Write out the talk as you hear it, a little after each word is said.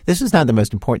This was not the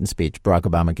most important speech Barack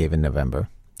Obama gave in November.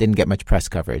 Didn't get much press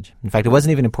coverage. In fact, it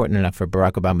wasn't even important enough for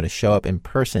Barack Obama to show up in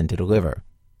person to deliver.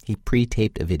 He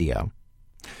pre-taped a video.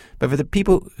 But for the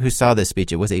people who saw this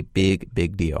speech, it was a big,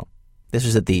 big deal. This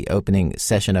was at the opening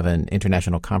session of an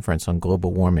international conference on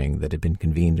global warming that had been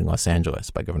convened in Los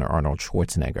Angeles by Governor Arnold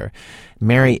Schwarzenegger.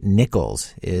 Mary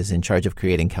Nichols is in charge of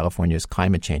creating California's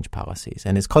climate change policies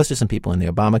and is close to some people in the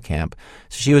Obama camp.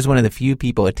 So she was one of the few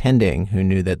people attending who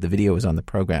knew that the video was on the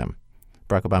program.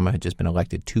 Barack Obama had just been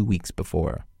elected 2 weeks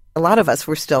before. A lot of us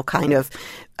were still kind of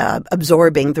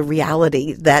absorbing the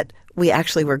reality that we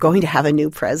actually were going to have a new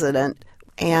president.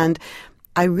 And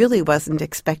I really wasn't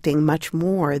expecting much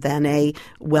more than a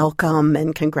welcome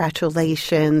and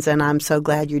congratulations, and I'm so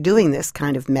glad you're doing this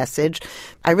kind of message.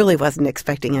 I really wasn't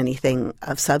expecting anything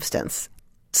of substance.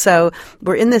 So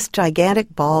we're in this gigantic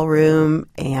ballroom,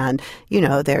 and,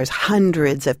 there's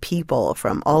hundreds of people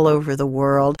from all over the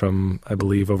world. From, I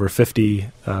believe, over 50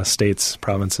 states,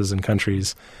 provinces, and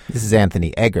countries. This is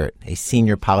Anthony Eggert, a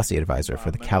senior policy advisor for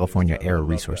the California Air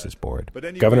Resources Board.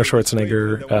 Governor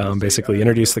Schwarzenegger basically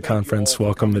introduced the conference,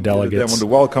 welcomed the delegates. I want to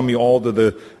welcome you all to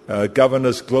the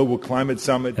Governor's Global Climate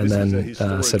Summit. And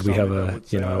then said we have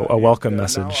a welcome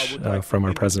message from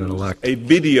our president-elect. A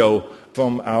video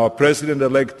from our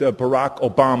president-elect Barack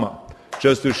Obama,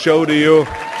 just to show to you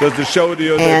that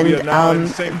we are now in the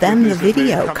same then the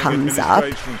video comes up.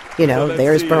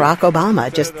 There's Barack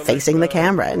Obama just facing the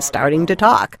camera and starting to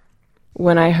talk.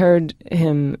 When I heard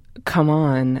him come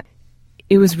on,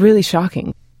 it was really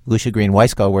shocking. Lucia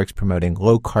Green-Weisskall works promoting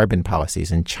low-carbon policies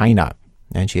in China,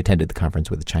 and she attended the conference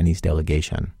with the Chinese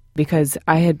delegation. Because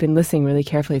I had been listening really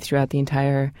carefully throughout the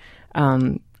entire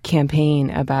campaign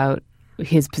about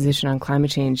his position on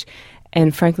climate change,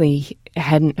 and frankly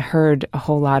hadn't heard a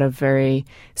whole lot of very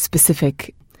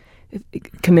specific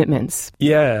commitments.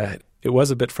 Yeah, it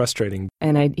was a bit frustrating.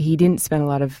 And he didn't spend a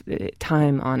lot of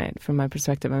time on it from my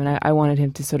perspective. I mean, I wanted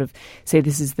him to sort of say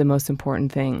this is the most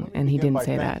important thing, and he didn't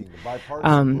say that.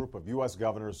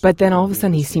 But then all of a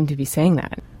sudden he seemed to be saying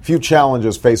that. Few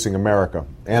challenges facing America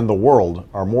and the world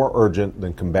are more urgent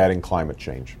than combating climate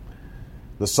change.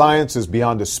 The science is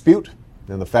beyond dispute,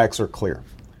 and the facts are clear.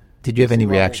 Did you have any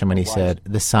reaction when he said,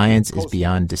 the science is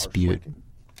beyond dispute?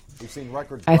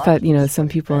 I thought, some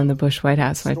people in the Bush White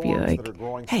House might be like,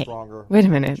 hey, wait a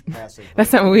minute.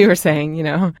 That's not what we were saying,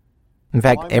 In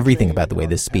fact, everything about the way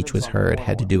this speech was heard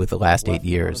had to do with the last 8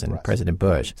 years and President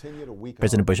Bush.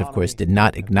 President Bush, of course, did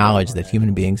not acknowledge that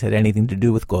human beings had anything to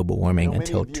do with global warming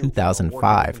until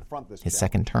 2005, his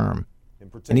second term.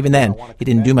 And even then, he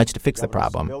didn't do much to fix the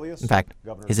problem. In fact,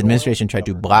 his administration tried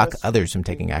to block others from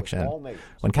taking action.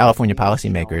 When California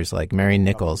policymakers like Mary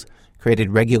Nichols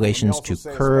created regulations to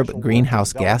curb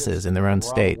greenhouse gases in their own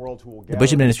state, the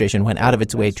Bush administration went out of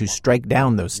its way to strike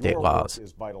down those state laws.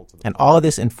 And all of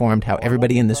this informed how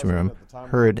everybody in this room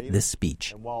heard this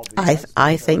speech.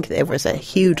 I think there was a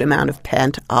huge amount of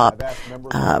pent-up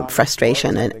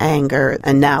frustration and anger,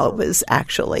 and now it was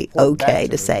actually okay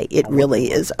to say it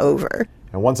really is over.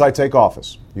 And once I take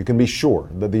office, you can be sure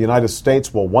that the United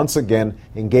States will once again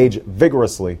engage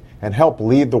vigorously and help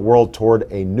lead the world toward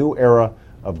a new era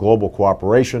of global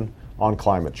cooperation on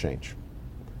climate change.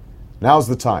 Now's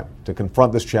the time to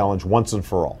confront this challenge once and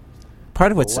for all.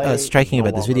 Part of what's striking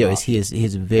about this video is he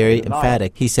is very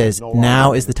emphatic. He says,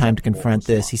 now is the time to confront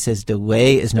this. He says,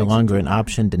 delay is no longer an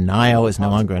option. Denial is no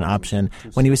longer an option.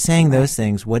 When he was saying those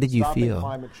things, what did you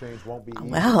feel?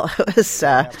 Well,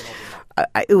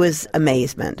 it was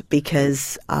amazement,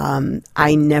 because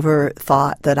I never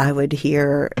thought that I would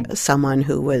hear someone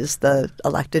who was the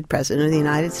elected president of the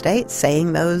United States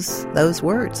saying those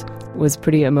words. It was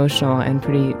pretty emotional and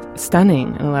pretty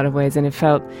stunning in a lot of ways, and it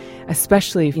felt,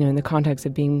 especially in the context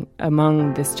of being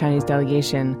among this Chinese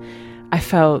delegation, I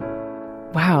felt,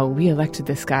 wow, we elected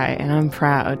this guy, and I'm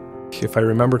proud. If I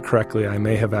remember correctly, I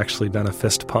may have actually done a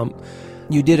fist pump.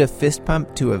 You did a fist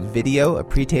pump to a video, a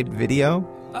pre-taped video?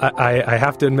 I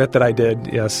have to admit that I did,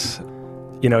 yes.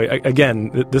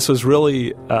 Again, this was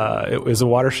really, it was a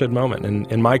watershed moment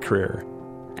in my career.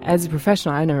 As a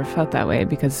professional, I never felt that way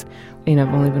because, I've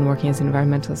only been working as an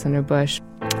environmentalist under Bush.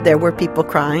 There were people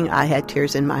crying. I had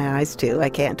tears in my eyes, too. I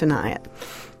can't deny it.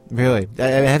 Really? I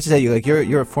have to tell you,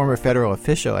 you're a former federal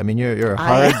official. I mean, you're a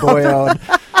hard-boiled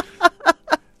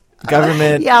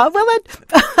government. Yeah, well,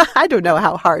 I don't know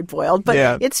how hard-boiled,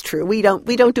 but It's true. We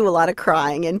don't do a lot of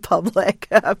crying in public,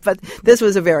 but this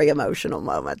was a very emotional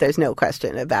moment. There's no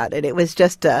question about it. It was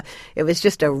just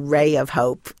a ray of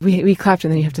hope. We clapped,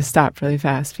 and then you have to stop really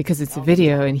fast because it's a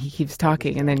video, and he keeps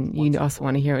talking, and then you also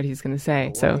want to hear what he's going to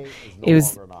say. So it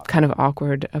was kind of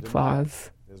awkward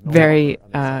applause, very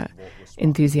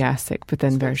enthusiastic, but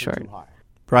then very short.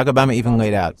 Barack Obama even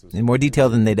laid out, in more detail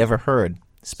than they'd ever heard,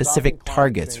 specific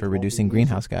targets for reducing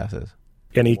greenhouse gases.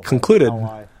 And he concluded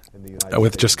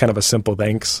with just kind of a simple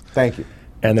thanks. Thank you.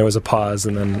 And there was a pause,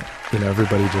 and then,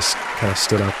 everybody just kind of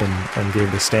stood up and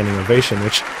gave the standing ovation,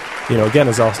 which, again,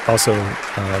 is also,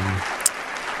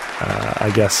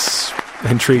 I guess,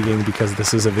 intriguing because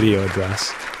this is a video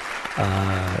address.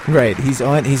 Right. He's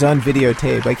on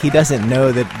videotape. Like, he doesn't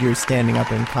know that you're standing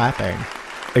up and clapping.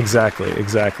 Exactly.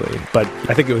 But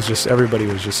I think it was just, everybody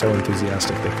was just so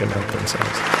enthusiastic they couldn't help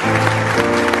themselves.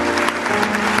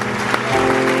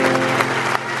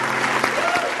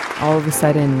 All of a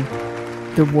sudden,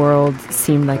 the world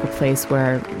seemed like a place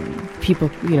where people,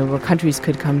 where countries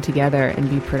could come together and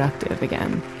be productive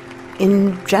again.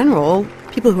 In general,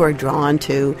 people who are drawn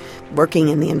to working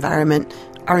in the environment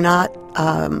are not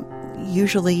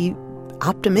usually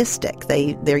optimistic.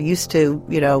 They're used to,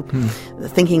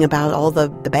 thinking about all the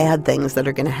bad things that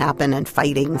are going to happen and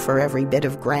fighting for every bit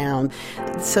of ground.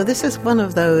 So this is one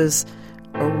of those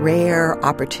rare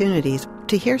opportunities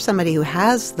to hear somebody who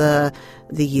has the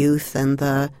youth and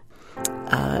the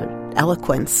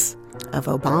eloquence of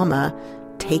Obama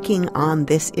taking on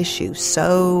this issue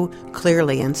so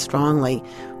clearly and strongly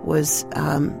was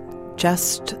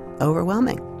just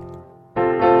overwhelming.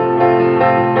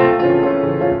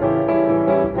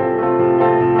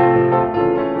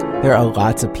 There are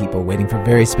lots of people waiting for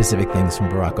very specific things from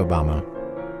Barack Obama.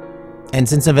 And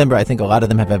since November, I think a lot of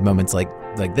them have had moments like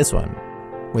this one,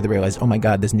 where they realize, oh my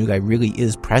God, this new guy really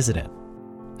is president,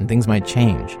 and things might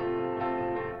change.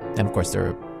 And of course, there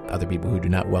are other people who do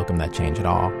not welcome that change at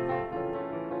all.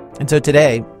 And so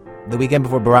today, the weekend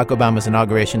before Barack Obama's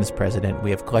inauguration as president, we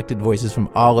have collected voices from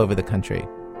all over the country.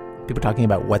 People talking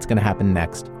about what's going to happen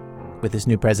next with this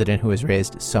new president who has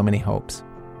raised so many hopes.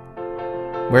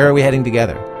 Where are we heading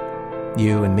together?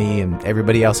 You and me and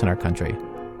everybody else in our country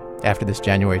after this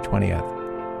January 20th.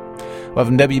 Well,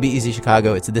 from WBEZ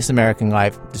Chicago, it's This American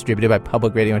Life, distributed by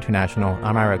Public Radio International.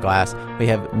 I'm Ira Glass. We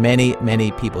have many,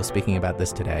 many people speaking about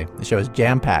this today. The show is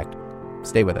jam-packed.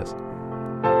 Stay with us.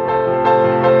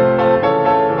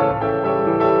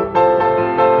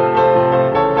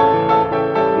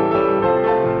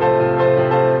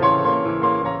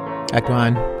 Act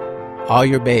 1, all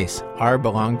your base, our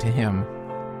belong to him.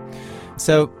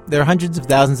 So there are hundreds of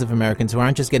thousands of Americans who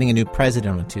aren't just getting a new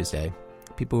president on Tuesday.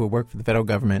 People who work for the federal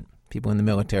government, people in the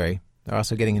military, they're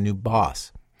also getting a new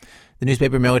boss. The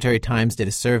newspaper Military Times did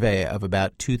a survey of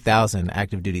about 2,000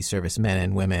 active duty servicemen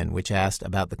and women, which asked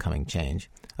about the coming change.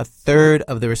 A third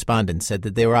of the respondents said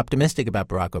that they were optimistic about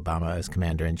Barack Obama as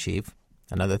commander-in-chief.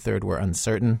 Another third were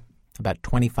uncertain. About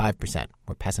 25%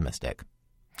 were pessimistic.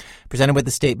 Presented with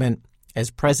the statement, as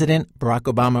president, Barack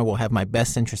Obama will have my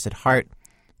best interests at heart,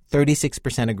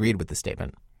 36% agreed with the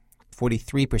statement.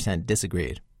 43%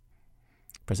 disagreed.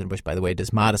 President Bush, by the way,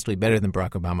 does modestly better than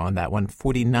Barack Obama on that one.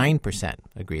 49%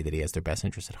 agree that he has their best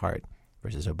interests at heart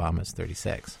versus Obama's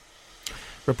 36%.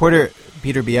 Reporter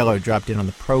Peter Biello dropped in on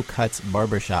the Pro Cuts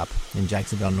barbershop in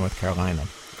Jacksonville, North Carolina,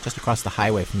 just across the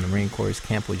highway from the Marine Corps'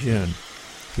 Camp Lejeune.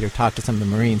 Peter talked to some of the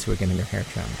Marines who were getting their hair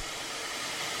trimmed.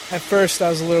 At first, I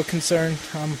was a little concerned.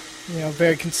 I'm,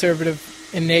 very conservative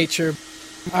in nature.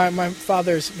 My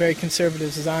father's very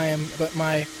conservative as I am, but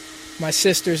my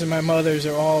sisters and my mothers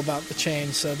are all about the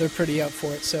change, so they're pretty up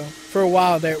for it. So for a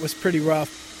while there, it was pretty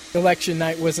rough. Election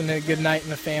night wasn't a good night in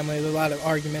the family. There were a lot of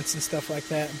arguments and stuff like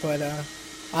that, but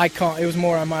it was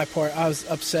more on my part. I was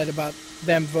upset about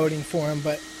them voting for him,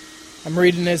 but I'm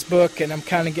reading his book, and I'm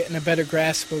kind of getting a better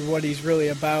grasp of what he's really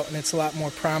about, and it's a lot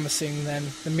more promising than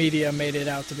the media made it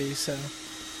out to be. So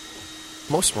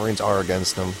most Marines are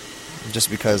against him, just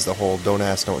because the whole don't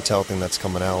ask, don't tell thing that's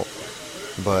coming out.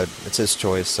 But it's his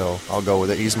choice, so I'll go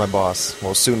with it. He's my boss,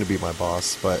 well, soon to be my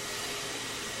boss, but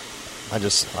I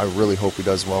really hope he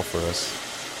does well for us.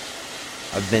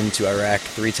 I've been to Iraq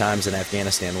 3 times and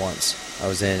Afghanistan once. I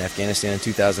was in Afghanistan in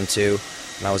 2002,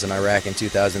 and I was in Iraq in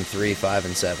 2003, 5,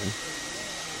 and 7.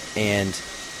 And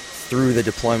through the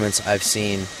deployments, I've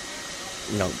seen,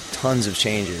 tons of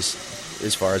changes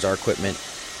as far as our equipment.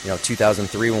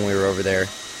 2003 when we were over there,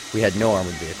 we had no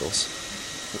armored vehicles.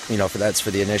 That's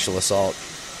for the initial assault,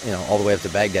 all the way up to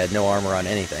Baghdad, no armor on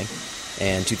anything.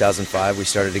 And 2005, we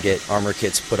started to get armor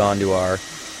kits put onto our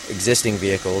existing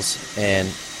vehicles. And,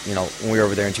 when we were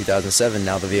over there in 2007,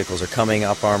 now the vehicles are coming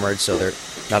up armored, so they're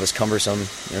not as cumbersome,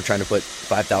 trying to put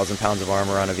 5,000 pounds of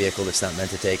armor on a vehicle that's not meant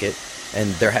to take it.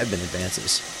 And there have been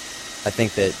advances. I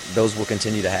think that those will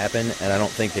continue to happen, and I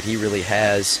don't think that he really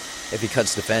has, if he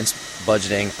cuts defense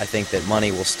budgeting, I think that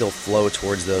money will still flow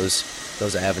towards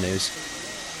those avenues.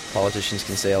 Politicians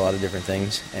can say a lot of different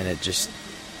things, and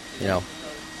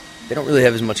they don't really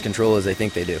have as much control as they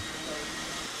think they do.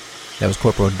 That was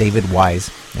Corporal David Wise,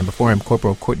 and before him,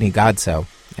 Corporal Courtney Godsoe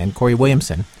and Corey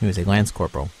Williamson, who is a Lance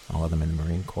Corporal, all of them in the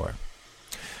Marine Corps.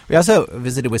 We also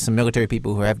visited with some military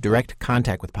people who have direct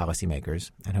contact with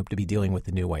policymakers and hope to be dealing with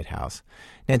the new White House.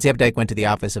 Nancy Updike went to the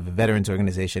office of a veterans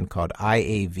organization called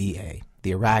IAVA,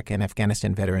 the Iraq and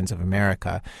Afghanistan Veterans of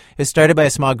America. It was started by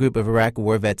a small group of Iraq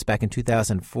war vets back in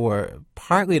 2004,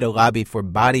 partly to lobby for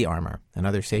body armor and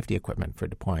other safety equipment for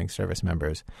deploying service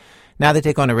members. Now they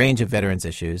take on a range of veterans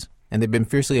issues, and they've been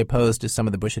fiercely opposed to some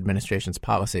of the Bush administration's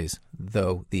policies,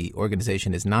 though the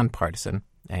organization is nonpartisan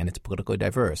and it's politically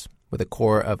diverse, with a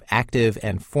core of active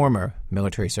and former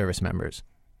military service members.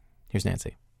 Here's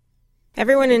Nancy.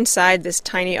 Everyone inside this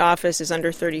tiny office is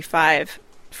under 35.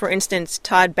 For instance,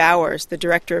 Todd Bowers, the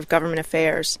Director of Government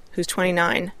Affairs, who's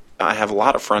 29. I have a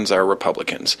lot of friends that are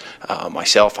Republicans.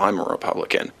 Myself, I'm a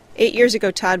Republican. 8 years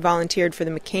ago, Todd volunteered for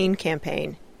the McCain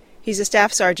campaign. He's a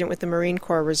staff sergeant with the Marine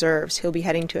Corps Reserves. He'll be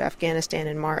heading to Afghanistan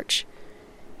in March.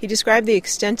 He described the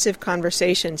extensive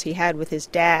conversations he had with his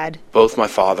dad. Both my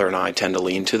father and I tend to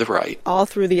lean to the right. All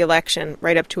through the election,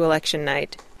 right up to election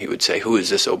night. He would say, who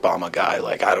is this Obama guy?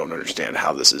 Like, I don't understand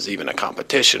how this is even a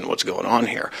competition. What's going on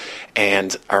here?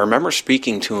 And I remember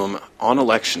speaking to him on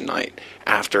election night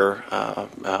after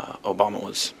Obama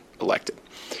was elected.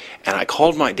 And I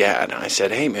called my dad and I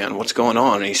said, hey, man, what's going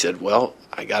on? And he said, well,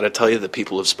 I got to tell you, the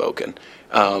people have spoken.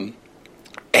 And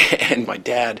my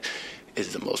dad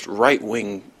is the most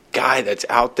right-wing guy that's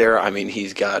out there. I mean,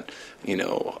 he's got,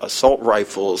 assault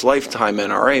rifles, lifetime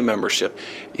NRA membership.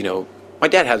 My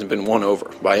dad hasn't been won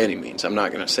over by any means. I'm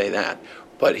not going to say that.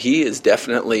 But he is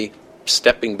definitely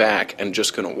stepping back and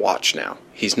just going to watch now.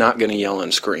 He's not going to yell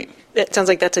and scream. It sounds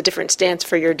like that's a different stance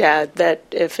for your dad, that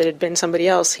if it had been somebody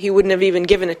else, he wouldn't have even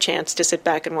given a chance to sit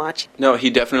back and watch. No, he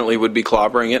definitely would be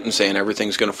clobbering it and saying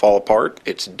everything's going to fall apart.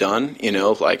 It's done.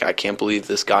 I can't believe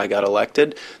this guy got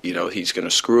elected. He's going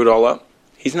to screw it all up.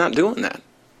 He's not doing that.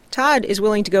 Todd is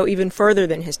willing to go even further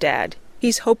than his dad.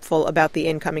 He's hopeful about the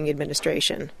incoming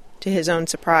administration, to his own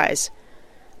surprise.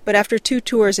 But after 2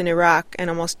 tours in Iraq and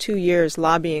almost 2 years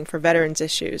lobbying for veterans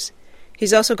issues,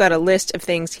 he's also got a list of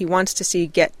things he wants to see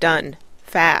get done,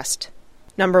 fast.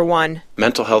 Number 1.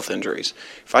 Mental health injuries.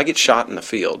 If I get shot in the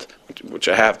field, which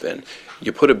I have been,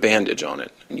 you put a bandage on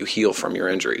it and you heal from your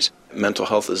injuries. Mental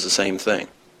health is the same thing.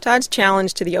 Todd's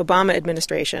challenge to the Obama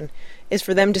administration is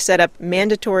for them to set up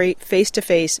mandatory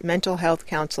face-to-face mental health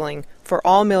counseling for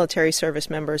all military service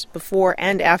members before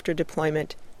and after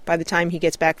deployment by the time he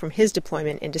gets back from his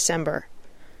deployment in December.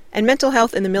 And mental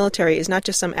health in the military is not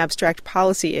just some abstract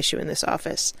policy issue in this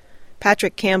office.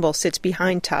 Patrick Campbell sits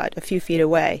behind Todd a few feet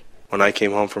away. When I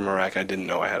came home from Iraq, I didn't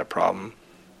know I had a problem.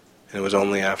 And it was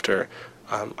only after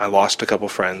I lost a couple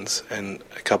friends and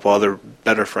a couple other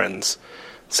better friends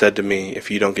said to me,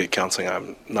 if you don't get counseling,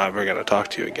 I'm never going to talk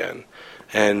to you again.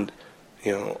 And,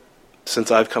 since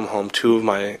I've come home, 2 of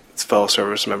my fellow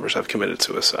service members have committed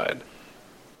suicide.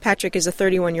 Patrick is a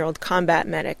 31-year-old combat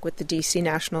medic with the D.C.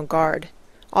 National Guard,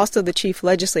 also the chief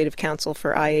legislative counsel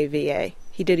for IAVA.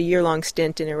 He did a year-long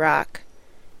stint in Iraq.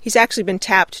 He's actually been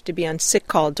tapped to be on sick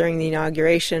call during the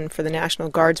inauguration for the National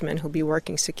Guardsmen who'll be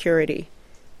working security.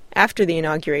 After the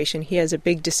inauguration, he has a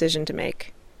big decision to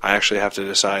make. I actually have to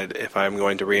decide if I'm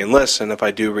going to re-enlist, and if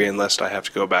I do re-enlist, I have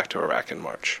to go back to Iraq in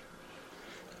March.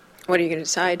 What are you going to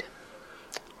decide?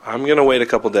 I'm going to wait a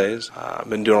couple days. I've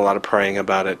been doing a lot of praying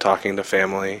about it, talking to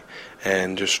family,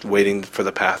 and just waiting for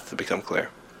the path to become clear.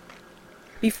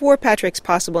 Before Patrick's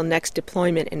possible next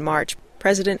deployment in March,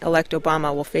 President-elect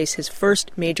Obama will face his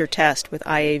first major test with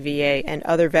IAVA and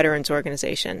other veterans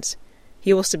organizations.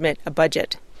 He will submit a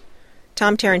budget.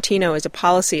 Tom Tarantino is a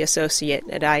policy associate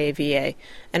at IAVA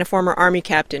and a former Army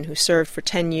captain who served for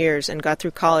 10 years and got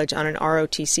through college on an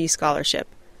ROTC scholarship.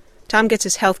 Tom gets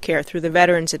his health care through the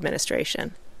Veterans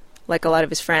Administration, like a lot of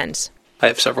his friends. I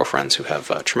have several friends who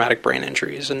have traumatic brain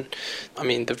injuries, and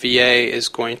the VA is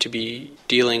going to be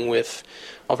dealing with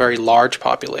a very large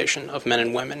population of men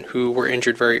and women who were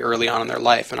injured very early on in their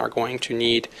life and are going to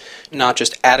need not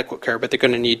just adequate care, but they're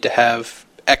going to need to have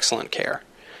excellent care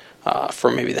for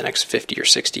maybe the next 50 or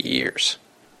 60 years.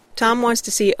 Tom wants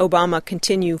to see Obama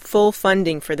continue full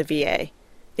funding for the VA.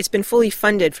 It's been fully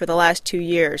funded for the last 2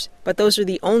 years, but those are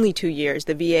the only 2 years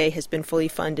the VA has been fully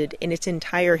funded in its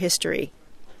entire history.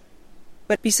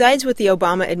 But besides what the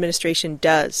Obama administration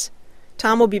does,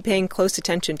 Tom will be paying close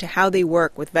attention to how they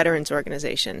work with veterans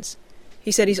organizations.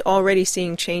 He said he's already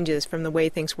seeing changes from the way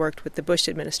things worked with the Bush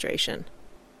administration.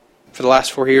 For the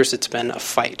last 4 years, it's been a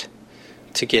fight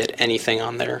to get anything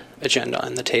on their agenda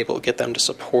on the table, get them to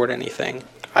support anything.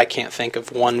 I can't think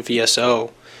of one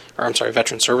VSO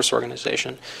veteran service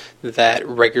organization that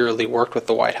regularly worked with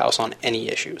the White House on any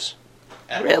issues.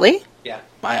 Really? Yeah.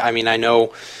 I mean, I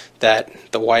know that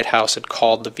the White House had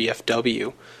called the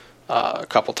VFW a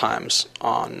couple times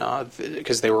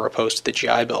because they were opposed to the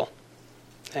GI Bill,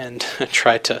 and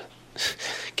tried to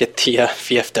get the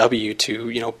VFW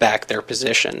to back their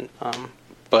position.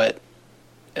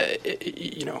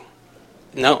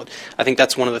 No, I think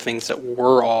that's one of the things that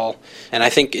we're all, and I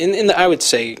think I would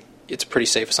say it's a pretty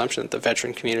safe assumption that the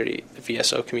veteran community, the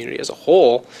VSO community as a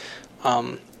whole,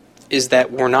 is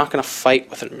that we're not going to fight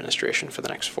with an administration for the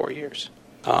next 4 years.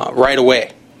 Right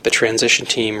away, the transition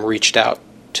team reached out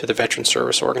to the veteran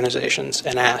service organizations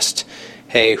and asked,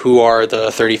 hey, who are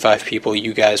the 35 people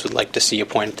you guys would like to see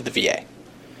appointed to the VA?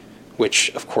 Which,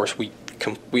 of course, we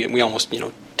almost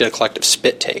did a collective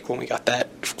spit take when we got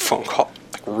that phone call.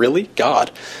 Like, really? God?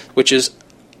 Which is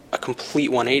a complete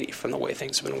 180 from the way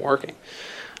things have been working.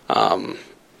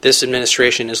 This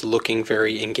administration is looking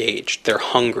very engaged. They're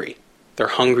hungry. They're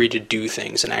hungry to do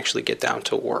things and actually get down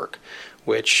to work,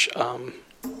 which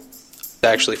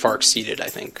actually far exceeded, I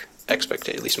think,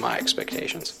 at least my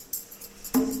expectations.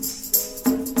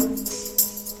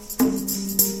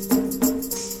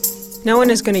 No one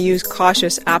is going to use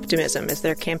cautious optimism as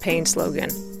their campaign slogan.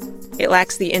 It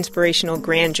lacks the inspirational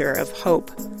grandeur of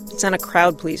hope. It's not a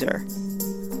crowd pleaser.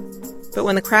 But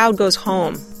when the crowd goes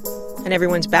home and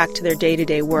everyone's back to their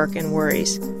day-to-day work and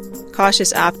worries,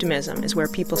 cautious optimism is where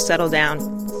people settle down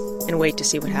and wait to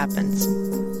see what happens.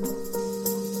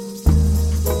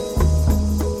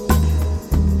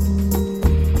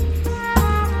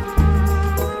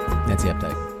 Nancy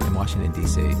Updike in Washington,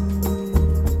 D.C.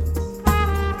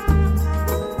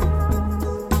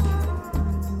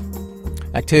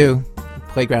 Act 2,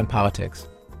 Playground Politics.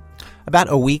 About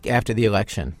a week after the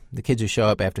election, the kids who show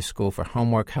up after school for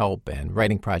homework help and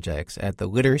writing projects at the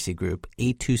literacy group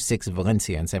 826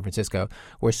 Valencia in San Francisco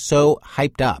were so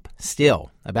hyped up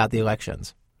still about the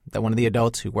elections that one of the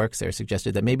adults who works there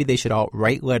suggested that maybe they should all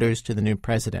write letters to the new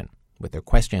president with their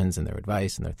questions and their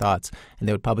advice and their thoughts, and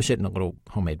they would publish it in a little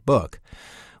homemade book.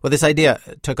 Well, this idea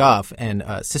took off, and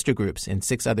sister groups in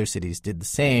 6 other cities did the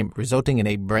same, resulting in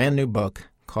a brand new book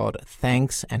called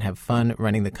Thanks and Have Fun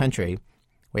Running the Country.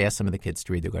 We asked some of the kids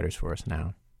to read their letters for us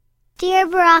now. Dear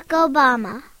Barack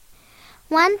Obama,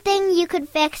 one thing you could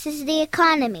fix is the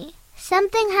economy.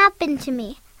 Something happened to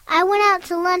me. I went out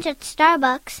to lunch at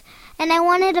Starbucks, and I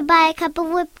wanted to buy a cup of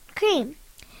whipped cream.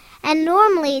 And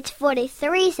normally it's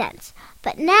 43 cents,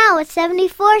 but now it's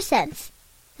 74 cents.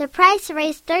 The price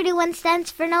raised 31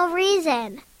 cents for no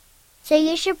reason. So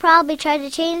you should probably try to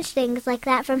change things like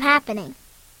that from happening.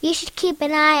 You should keep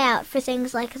an eye out for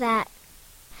things like that.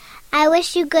 I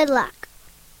wish you good luck.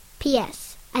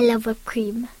 P.S. I love whipped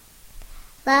cream.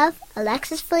 Love,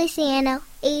 Alexis Feliciano,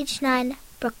 age 9,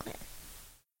 Brooklyn.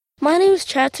 My name is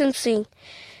Chatin Singh.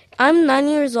 I'm 9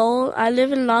 years old. I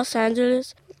live in Los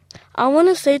Angeles. I want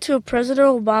to say to President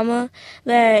Obama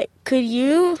that could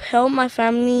you help my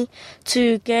family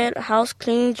to get house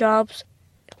cleaning jobs?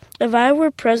 If I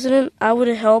were president, I would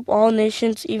help all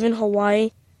nations, even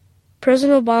Hawaii.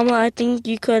 President Obama, I think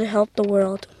you could help the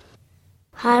world.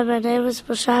 Hi, my name is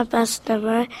Bashar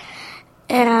Bestnummer,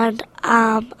 and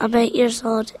I'm 8 years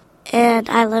old, and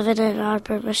I live in Ann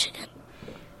Arbor, Michigan.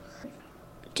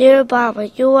 Dear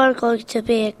Obama, you are going to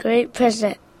be a great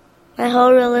president. My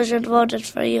whole religion voted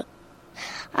for you.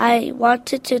 I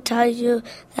wanted to tell you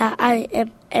that I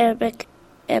am Arabic,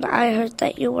 and I heard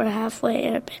that you were halfway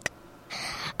Arabic.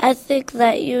 I think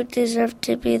that you deserve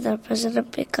to be the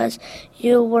president because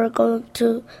you were going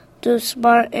to do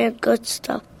smart and good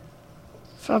stuff.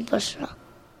 From Bushra.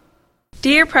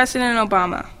 Dear President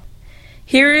Obama,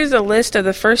 here is a list of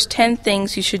the first 10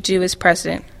 things you should do as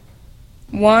president.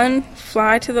 1.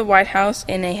 Fly to the White House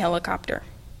in a helicopter.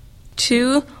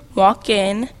 2. Walk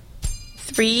in.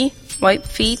 3. Wipe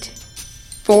feet.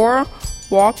 4.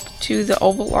 Walk to the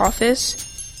Oval Office.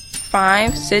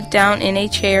 5. Sit down in a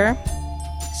chair.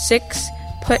 6.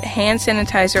 Put hand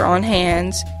sanitizer on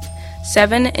hands.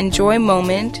 7. Enjoy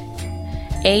moment.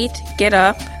 8. Get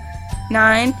up.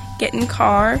 9. Get in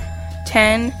car.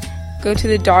 10. Go to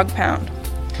the dog pound.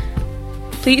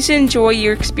 Please enjoy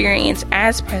your experience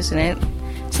as president.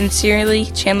 Sincerely,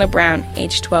 Chandler Brown,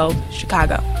 age 12,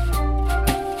 Chicago.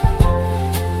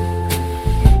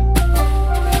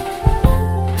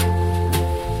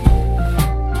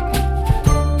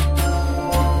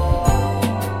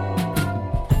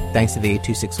 Thanks to the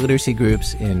 826 literacy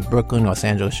groups in Brooklyn, Los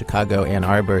Angeles, Chicago, Ann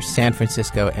Arbor, San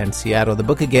Francisco, and Seattle. The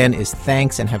book again is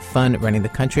Thanks and Have Fun Running the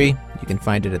Country. You can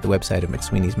find it at the website of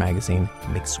McSweeney's magazine,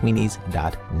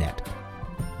 mcsweeneys.net.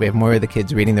 We have more of the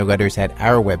kids reading their letters at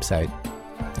our website,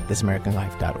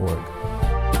 thisamericanlife.org.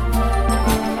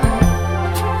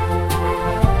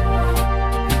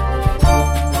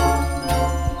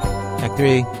 Act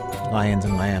 3, Lions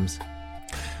and Lambs.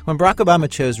 When Barack Obama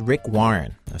chose Rick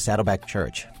Warren of Saddleback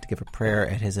Church to give a prayer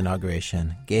at his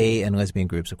inauguration, gay and lesbian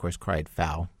groups, of course, cried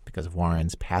foul because of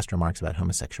Warren's past remarks about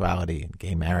homosexuality and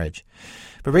gay marriage.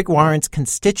 But Rick Warren's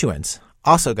constituents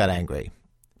also got angry.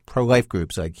 Pro-life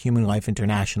groups like Human Life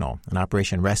International and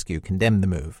Operation Rescue condemned the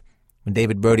move. When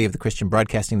David Brody of the Christian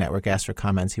Broadcasting Network asked for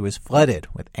comments, he was flooded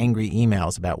with angry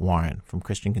emails about Warren from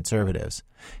Christian conservatives.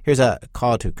 Here's a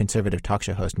call to conservative talk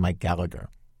show host Mike Gallagher.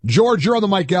 George, you're on the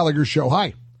Mike Gallagher Show.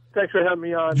 Hi. Thanks for having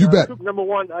me on. You bet. Number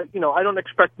one, I don't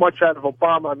expect much out of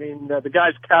Obama. I mean, the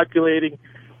guy's calculating,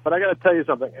 but I got to tell you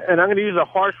something, and I'm going to use a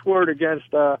harsh word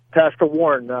against Pastor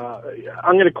Warren.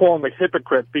 I'm going to call him a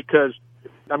hypocrite because,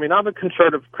 I'm a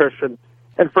conservative Christian,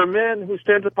 and for a man who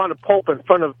stands up on a pulpit in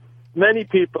front of many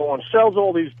people and sells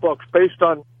all these books based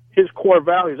on his core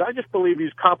values, I just believe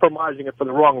he's compromising it for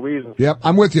the wrong reasons. Yep,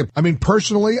 I'm with you.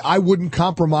 Personally, I wouldn't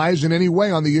compromise in any way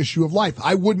on the issue of life.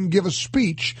 I wouldn't give a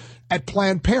speech at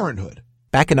Planned Parenthood.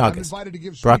 Back in August,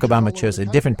 Barack Obama chose a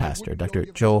different pastor, Dr.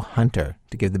 Joel Hunter,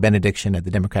 to give the benediction at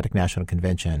the Democratic National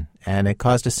Convention, and it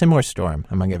caused a similar storm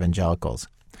among evangelicals.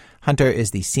 Hunter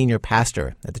is the senior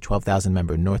pastor at the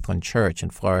 12,000-member Northland Church in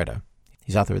Florida.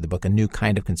 He's author of the book A New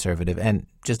Kind of Conservative, and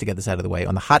just to get this out of the way,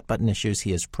 on the hot-button issues,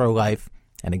 he is pro-life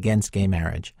and against gay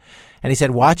marriage. And he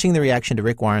said watching the reaction to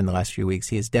Rick Warren the last few weeks,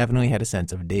 he has definitely had a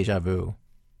sense of deja vu.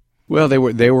 Well,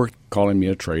 they were calling me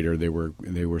a traitor. They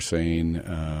were saying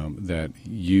that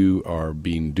you are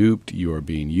being duped, you are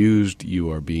being used,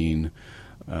 you are being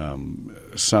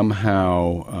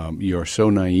somehow you are so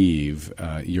naive.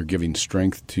 You're giving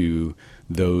strength to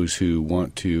those who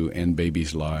want to end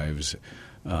babies' lives,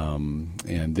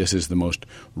 and this is the most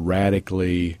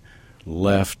radically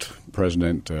left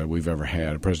president we've ever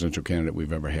had, a presidential candidate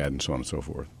we've ever had, and so on and so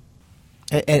forth.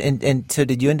 And so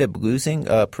did you end up losing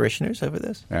parishioners over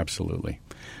this? Absolutely.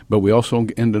 But we also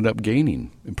ended up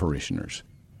gaining parishioners.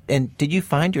 And did you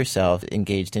find yourself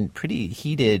engaged in pretty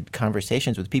heated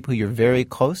conversations with people you're very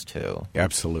close to?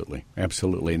 Absolutely.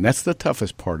 Absolutely. And that's the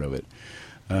toughest part of it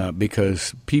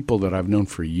because people that I've known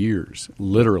for years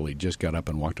literally just got up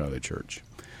and walked out of the church.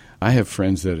 I have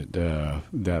friends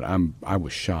that I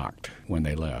was shocked when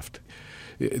they left.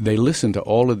 They listened to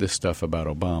all of this stuff about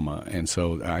Obama, and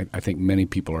so I think many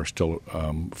people are still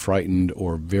frightened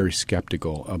or very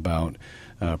skeptical about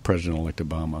President-elect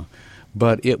Obama.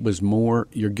 But it was more,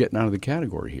 you're getting out of the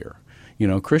category here.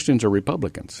 Christians are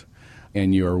Republicans,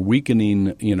 and you're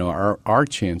weakening, our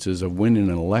chances of winning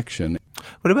an election.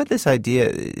 What about this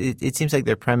idea? It seems like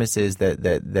their premise is that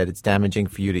it's damaging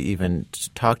for you to even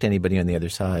talk to anybody on the other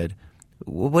side.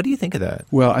 What do you think of that?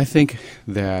 Well, I think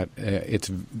that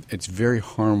it's very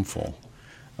harmful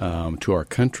to our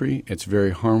country. It's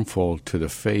very harmful to the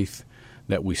faith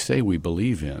that we say we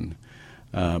believe in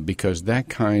because that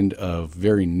kind of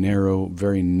very narrow,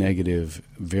 very negative,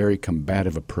 very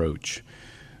combative approach,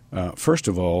 first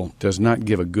of all, does not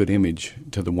give a good image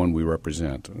to the one we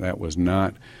represent. That was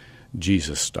not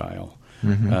Jesus style.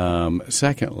 Mm-hmm.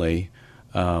 Secondly,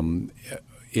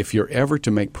 if you're ever to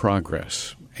make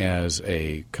progress as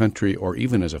a country or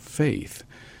even as a faith,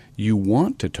 you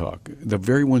want to talk. The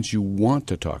very ones you want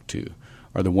to talk to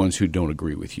are the ones who don't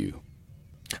agree with you.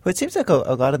 Well, it seems like a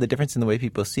lot of the difference in the way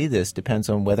people see this depends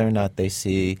on whether or not they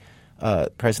see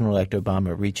President-elect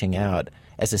Obama reaching out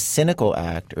as a cynical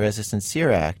act or as a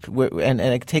sincere act. And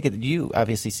I take it you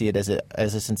obviously see it as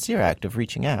a sincere act of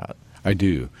reaching out. I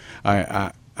do.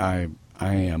 I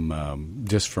am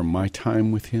just from my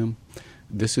time with him,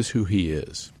 this is who he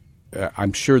is.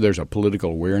 I'm sure there's a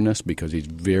political awareness because he's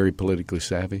very politically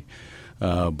savvy,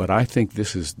 but I think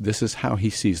this is how he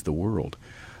sees the world,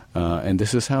 and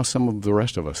this is how some of the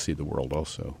rest of us see the world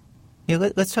also. Yeah,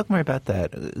 let's talk more about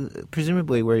that.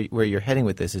 Presumably where you're heading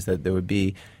with this is that there would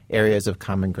be areas of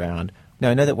common ground. Now,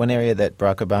 I know that one area that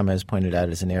Barack Obama has pointed out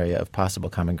as an area of possible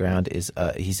common ground is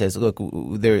he says, look,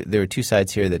 there are two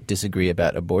sides here that disagree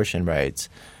about abortion rights,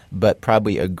 but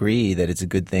probably agree that it's a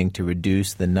good thing to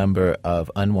reduce the number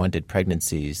of unwanted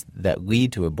pregnancies that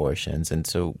lead to abortions. And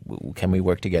so can we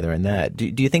work together in that? Do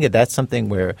you think that that's something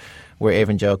where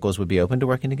evangelicals would be open to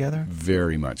working together?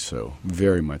 Very much so.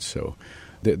 Very much so.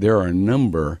 There are a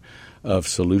number of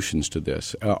solutions to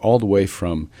this, all the way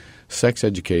from sex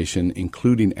education,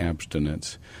 including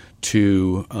abstinence,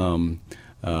 to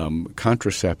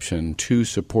contraception, to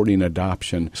supporting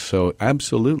adoption. So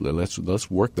absolutely, let's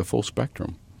work the full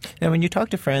spectrum. Now, when you talk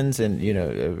to friends and,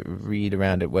 read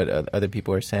around at what other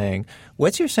people are saying,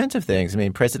 what's your sense of things? I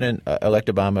mean, President-elect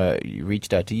Obama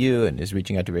reached out to you and is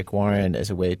reaching out to Rick Warren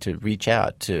as a way to reach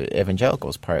out to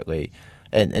evangelicals partly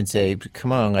and say,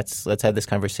 come on, let's have this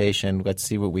conversation. Let's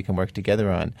see what we can work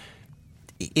together on.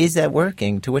 Is that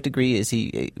working? To what degree is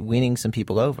he winning some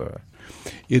people over?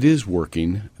 It is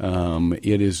working.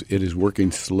 It is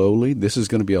working slowly. This is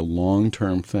going to be a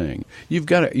long-term thing. You've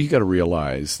got to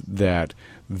realize that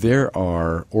there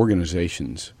are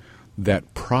organizations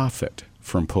that profit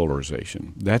from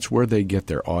polarization. That's where they get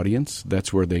their audience.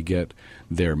 That's where they get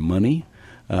their money.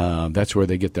 That's where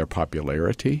they get their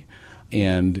popularity.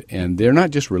 And they're not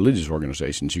just religious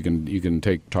organizations. You can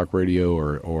take talk radio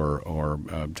or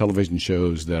television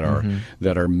shows that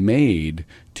are made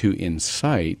to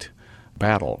incite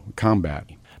combat.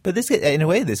 But this, in a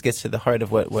way, this gets to the heart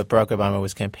of what Barack Obama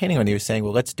was campaigning on. He was saying,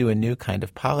 well, let's do a new kind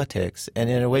of politics. And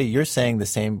in a way, you're saying the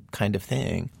same kind of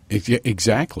thing.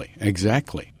 Exactly.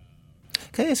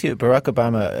 Can I ask you, Barack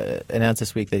Obama announced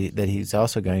this week that he's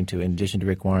also going to, in addition to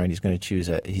Rick Warren,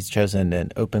 he's chosen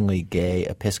an openly gay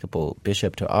Episcopal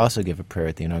bishop to also give a prayer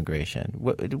at the inauguration.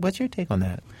 What's your take on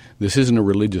that? This isn't a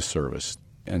religious service,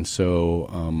 and so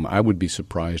I would be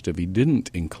surprised if he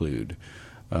didn't include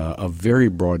a very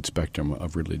broad spectrum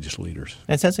of religious leaders.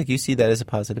 And it sounds like you see that as a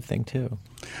positive thing, too.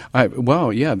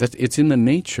 It's in the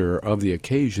nature of the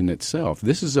occasion itself.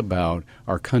 This is about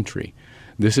our country.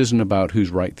 This isn't about who's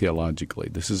right theologically.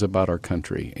 This is about our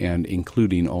country and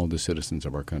including all the citizens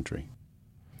of our country.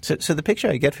 So the picture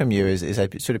I get from you is I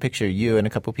sort of picture you and a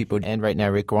couple of people, and right now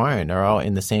Rick Warren, are all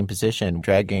in the same position,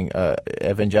 dragging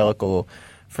evangelical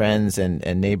friends and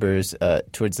neighbors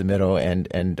towards the middle, and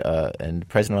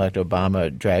President-elect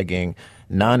Obama dragging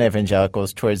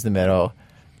non-evangelicals towards the middle.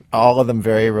 All of them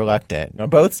very reluctant on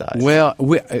both sides. Well,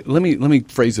 let me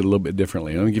phrase it a little bit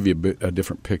differently. Let me give you a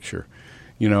different picture.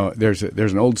 There's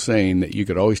an old saying that you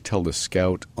could always tell the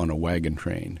scout on a wagon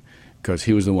train because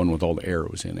he was the one with all the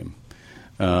arrows in him.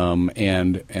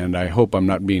 And I hope I'm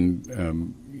not being,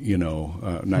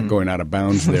 not going out of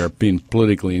bounds there, being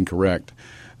politically incorrect.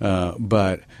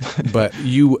 But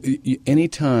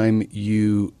anytime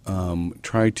you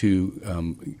try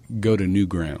to go to new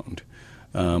ground,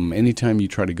 anytime you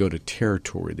try to go to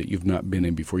territory that you've not been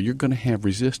in before, you're going to have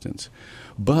resistance.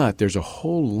 But there's a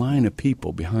whole line of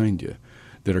people behind you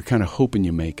that are kind of hoping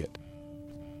you make it.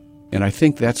 And I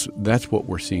think that's what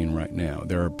we're seeing right now.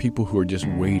 There are people who are just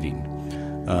waiting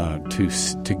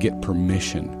to get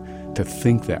permission to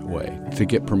think that way, to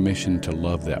get permission to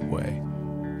love that way,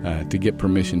 to get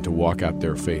permission to walk out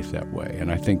their faith that way.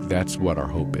 And I think that's what our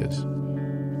hope is,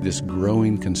 this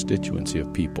growing constituency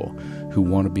of people who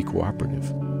want to be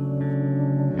cooperative.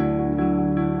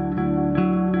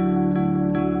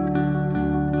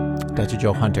 Dr.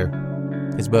 Joel Hunter.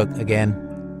 His book, again,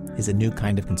 is A New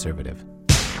Kind of Conservative.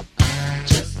 I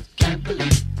just can't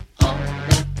believe all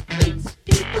the things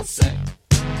people say.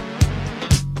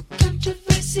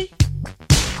 Controversy.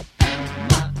 Am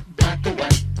I black or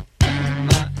white? Am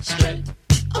I straight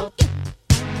or gay?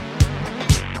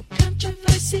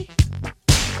 Controversy.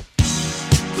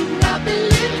 Do I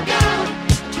believe in God?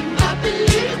 Do I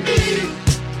believe in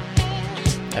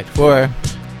me? Act 4,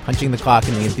 punching the clock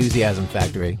in the enthusiasm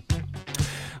factory.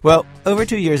 Well, over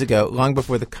 2 years ago, long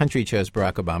before the country chose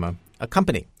Barack Obama, a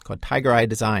company called Tiger Eye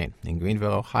Design in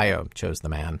Greenville, Ohio, chose the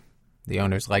man. The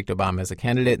owners liked Obama as a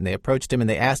candidate, and they approached him and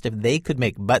they asked if they could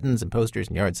make buttons and posters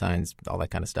and yard signs, all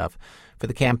that kind of stuff, for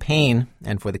the campaign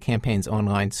and for the campaign's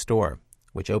online store,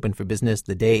 which opened for business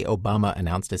the day Obama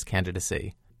announced his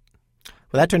candidacy.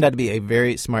 Well, that turned out to be a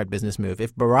very smart business move.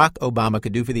 If Barack Obama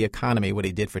could do for the economy what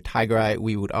he did for Tiger Eye,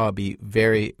 we would all be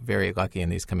very, very lucky in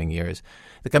these coming years.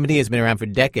 The company has been around for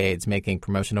decades, making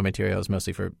promotional materials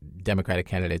mostly for Democratic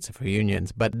candidates and for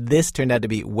unions. But this turned out to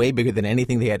be way bigger than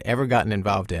anything they had ever gotten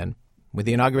involved in. With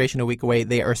the inauguration a week away,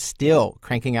 they are still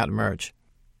cranking out merch.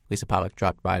 Lisa Pollack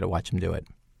dropped by to watch him do it.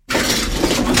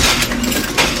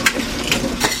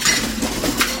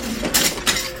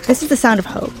 This is the sound of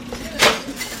hope.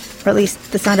 Or at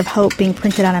least the sound of hope being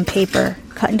printed out on paper,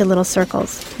 cut into little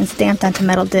circles, and stamped onto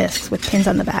metal discs with pins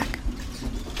on the back.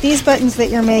 These buttons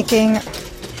that you're making,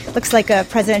 looks like a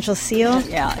presidential seal.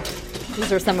 Yeah,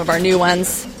 these are some of our new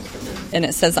ones. And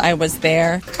it says, I was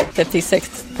there,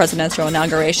 56th presidential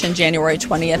inauguration, January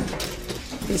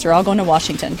 20th. These are all going to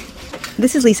Washington.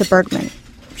 This is Lisa Bergman.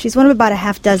 She's one of about a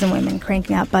half dozen women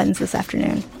cranking out buttons this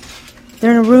afternoon.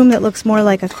 They're in a room that looks more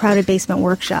like a crowded basement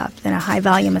workshop than a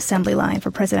high-volume assembly line for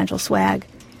presidential swag.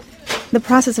 The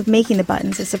process of making the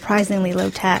buttons is surprisingly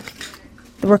low-tech.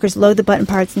 The workers load the button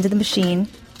parts into the machine,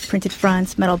 printed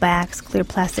fronts, metal backs, clear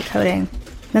plastic coating.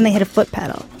 Then they hit a foot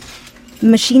pedal. The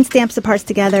machine stamps the parts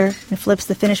together and flips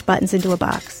the finished buttons into a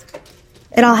box.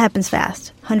 It all happens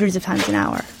fast, hundreds of times an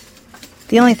hour.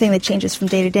 The only thing that changes from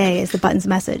day to day is the button's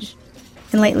message.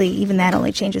 And lately, even that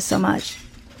only changes so much.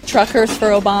 Truckers for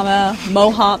Obama,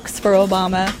 Mohawks for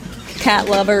Obama, cat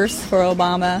lovers for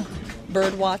Obama,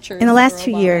 bird watchers. In the last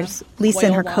 2 years, Lisa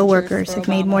and her co-workers have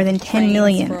made more than 10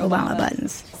 million Obama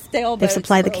buttons. They've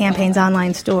supplied the campaign's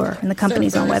online store and the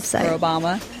company's own website. For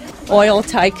Obama. Oil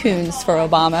tycoons for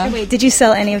Obama. Wait, did you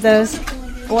sell any of those?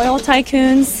 Oil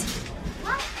tycoons?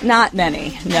 Not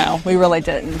many. No, we really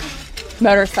didn't.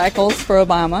 Motorcycles for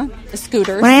Obama.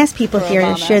 Scooters. When I asked people for here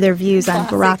Obama. to share their views on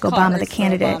Barack Obama, the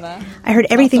candidate, I heard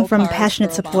everything from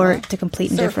passionate support to complete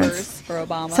indifference.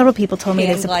 Several people told me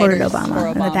they supported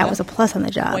Obama and that was a plus on the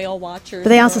job. But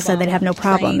they also said they'd have no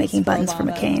problem making buttons for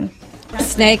McCain.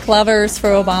 Snake lovers for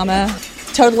Obama.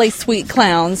 Totally sweet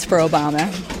clowns for Obama.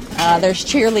 There's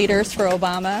cheerleaders for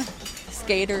Obama.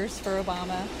 Skaters for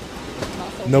Obama.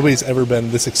 Nobody's ever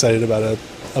been this excited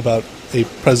about a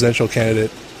presidential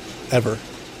candidate ever.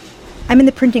 I'm in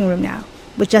the printing room now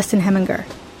with Justin Heminger,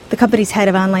 the company's head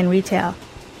of online retail,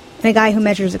 and a guy who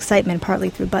measures excitement partly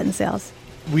through button sales.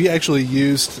 We actually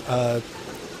used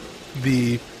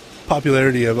the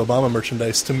popularity of Obama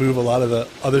merchandise to move a lot of the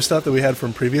other stuff that we had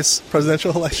from previous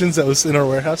presidential elections that was in our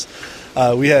warehouse.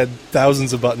 We had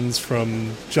thousands of buttons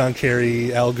from John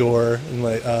Kerry, Al Gore,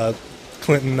 and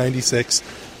Clinton 96.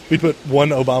 We'd put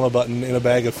one Obama button in a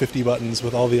bag of 50 buttons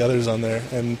with all the others on there,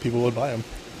 and people would buy them.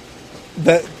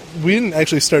 That we didn't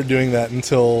actually start doing that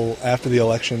until after the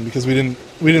election because we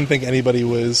didn't think anybody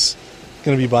was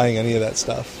going to be buying any of that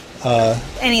stuff.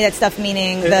 Any of that stuff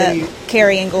meaning the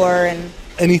Kerry and Gore and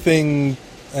anything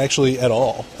actually at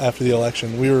all after the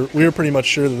election. We were pretty much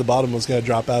sure that the bottom was going to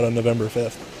drop out on November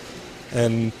 5th,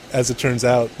 and as it turns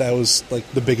out, that was like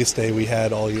the biggest day we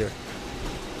had all year.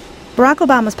 Barack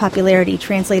Obama's popularity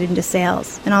translated into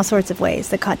sales in all sorts of ways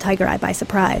that caught Tiger Eye by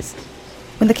surprise.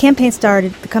 When the campaign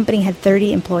started, the company had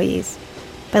 30 employees.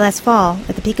 By last fall,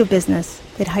 at the peak of business,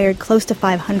 they'd hired close to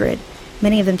 500,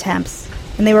 many of them temps,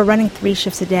 and they were running 3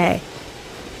 shifts a day.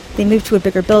 They moved to a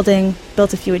bigger building,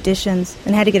 built a few additions,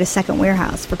 and had to get a second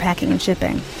warehouse for packing and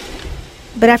shipping.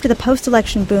 But after the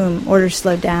post-election boom, orders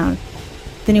slowed down.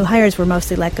 The new hires were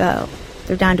mostly let go.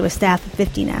 They're down to a staff of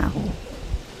 50 now.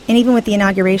 And even with the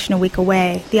inauguration a week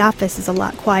away, the office is a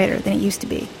lot quieter than it used to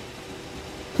be.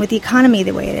 With the economy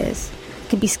the way it is, it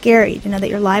can be scary to know that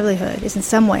your livelihood is in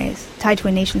some ways tied to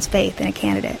a nation's faith in a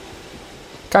candidate.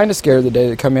 Kind of scared the day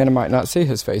to come in and might not see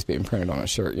his face being printed on a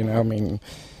shirt, you know? I mean,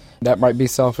 that might be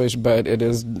selfish, but it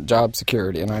is job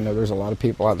security, and I know there's a lot of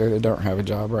people out there that don't have a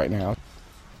job right now.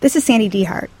 This is Sandy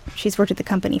Dehart. She's worked at the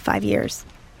company 5 years.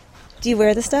 Do you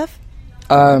wear the stuff?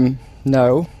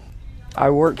 No. I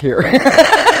work here.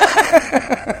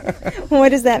 What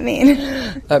does that mean?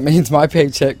 That means my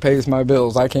paycheck pays my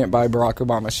bills. I can't buy Barack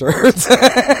Obama shirts.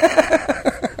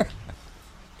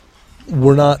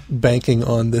 We're not banking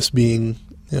on this being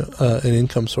an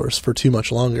income source for too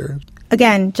much longer.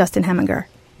 Again, Justin Heminger.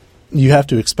 You have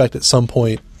to expect at some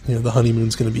point, the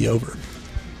honeymoon's going to be over.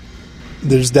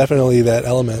 There's definitely that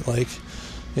element, like,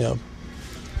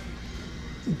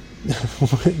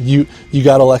 you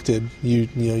got elected.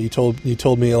 You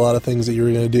told me a lot of things that you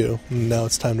were going to do, and now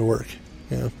it's time to work.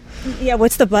 Yeah,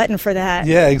 what's the button for that?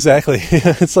 Yeah, exactly.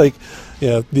 It's like,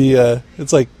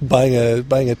 it's like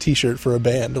buying a T-shirt for a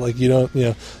band. Like you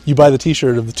buy the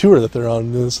T-shirt of the tour that they're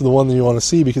on. This is the one that you want to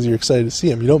see because you're excited to see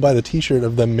them. You don't buy the T-shirt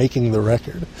of them making the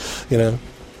record.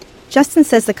 Justin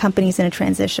says the company's in a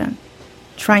transition,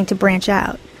 trying to branch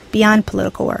out beyond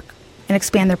political work and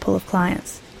expand their pool of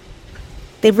clients.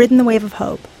 They've ridden the wave of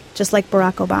hope, just like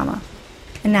Barack Obama.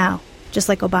 And now, just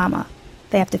like Obama,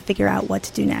 they have to figure out what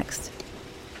to do next.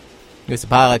 Lisa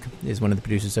Pollack is one of the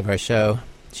producers of our show.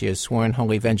 She has sworn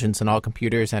holy vengeance on all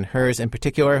computers and hers in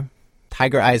particular.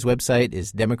 Tiger Eye's website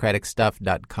is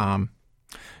democraticstuff.com.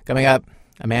 Coming up,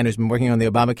 a man who's been working on the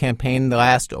Obama campaign the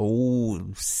last,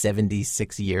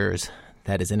 76 years.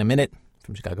 That is in a minute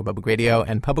from Chicago Public Radio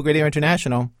and Public Radio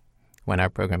International when our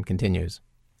program continues.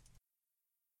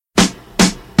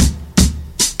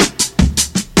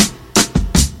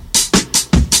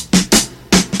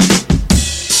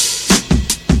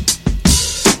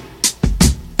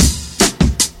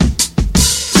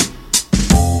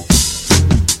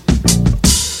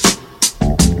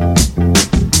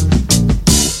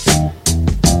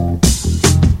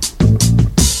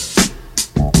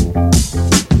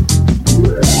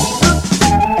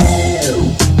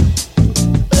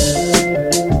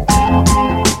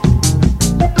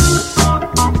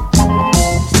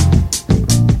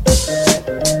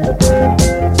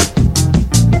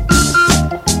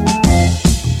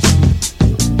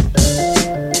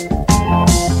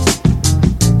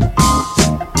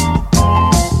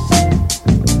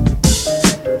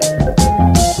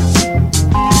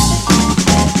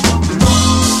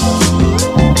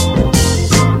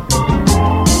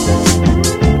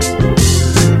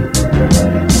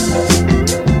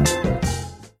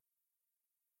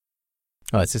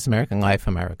 Well, it's This American Life.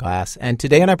 I'm Ira Glass. And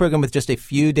today on our program, with just a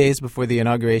few days before the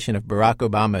inauguration of Barack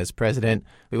Obama as president,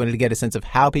 we wanted to get a sense of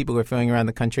how people are feeling around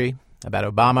the country about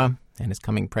Obama and his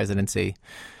coming presidency.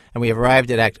 And we have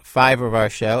arrived at Act 5 of our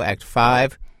show, Act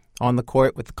 5, on the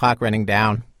court with the clock running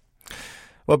down.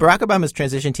 Well, Barack Obama's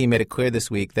transition team made it clear this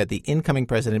week that the incoming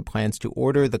president plans to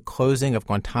order the closing of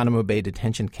Guantanamo Bay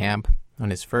detention camp on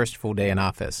his first full day in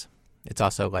office. It's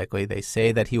also likely, they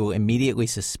say, that he will immediately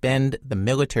suspend the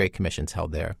military commissions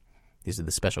held there. These are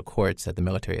the special courts that the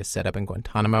military has set up in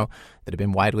Guantanamo that have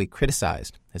been widely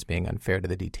criticized as being unfair to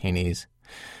the detainees.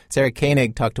 Sarah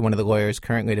Koenig talked to one of the lawyers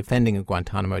currently defending a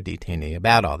Guantanamo detainee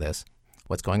about all this,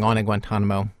 what's going on in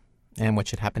Guantanamo, and what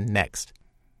should happen next.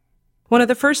 One of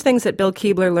the first things that Bill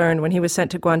Keebler learned when he was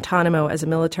sent to Guantanamo as a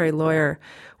military lawyer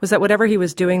was that whatever he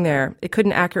was doing there, it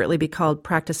couldn't accurately be called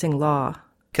practicing law.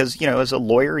 Because, as a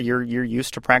lawyer, you're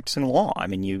used to practicing law. I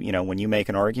mean, when you make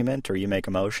an argument or you make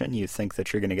a motion, you think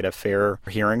that you're going to get a fair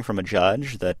hearing from a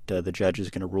judge, that the judge is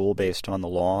going to rule based on the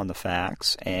law and the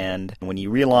facts. And when you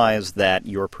realize that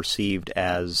you're perceived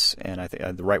as, and I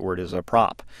think the right word is a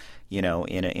prop, in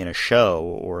a show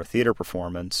or a theater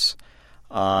performance,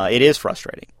 it is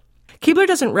frustrating. Keebler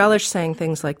doesn't relish saying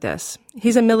things like this.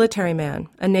 He's a military man,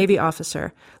 a Navy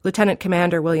officer, Lieutenant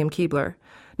Commander William Keebler.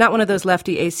 Not one of those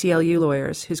lefty ACLU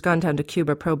lawyers who's gone down to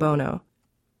Cuba pro bono.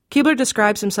 Keebler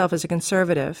describes himself as a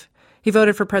conservative. He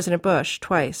voted for President Bush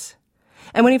twice.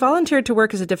 And when he volunteered to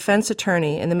work as a defense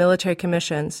attorney in the military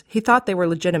commissions, he thought they were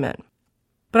legitimate.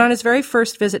 But on his very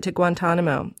first visit to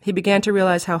Guantanamo, he began to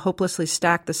realize how hopelessly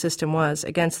stacked the system was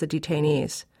against the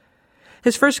detainees.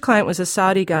 His first client was a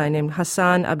Saudi guy named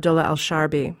Hassan Abdullah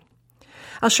al-Sharbi.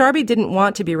 Al-Sharbi didn't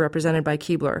want to be represented by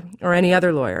Keebler or any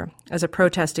other lawyer as a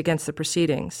protest against the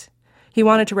proceedings. He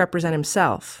wanted to represent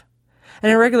himself.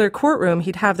 And in a regular courtroom,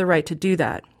 he'd have the right to do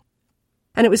that.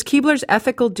 And it was Keebler's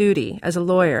ethical duty as a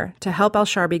lawyer to help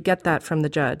al-Sharbi get that from the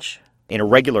judge. In a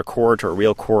regular court or a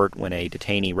real court, when a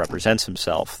detainee represents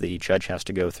himself, the judge has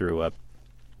to go through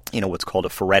what's called a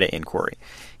Feretta inquiry.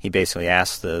 He basically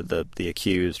asks the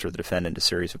accused or the defendant a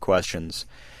series of questions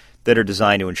that are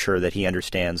designed to ensure that he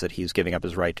understands that he's giving up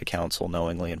his right to counsel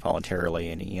knowingly and voluntarily,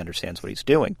 and he understands what he's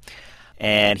doing.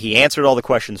 And he answered all the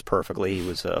questions perfectly. He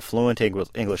was a fluent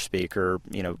English speaker,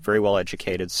 very well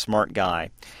educated, smart guy,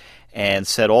 and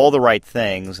said all the right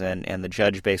things. And the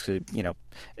judge basically,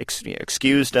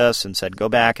 excused us and said, go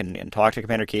back and talk to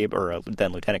Commander Keebler, or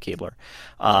then Lieutenant Keebler.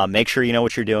 Make sure you know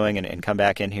what you're doing and come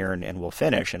back in here and we'll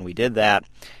finish. And we did that.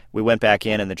 We went back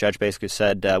in, and the judge basically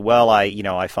said,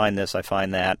 I find this, I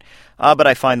find that, but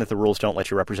I find that the rules don't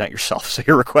let you represent yourself, so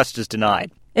your request is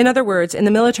denied. In other words, in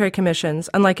the military commissions,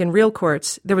 unlike in real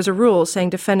courts, there was a rule saying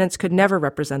defendants could never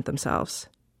represent themselves.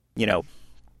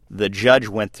 The judge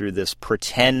went through this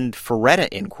pretend Feretta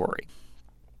inquiry,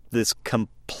 this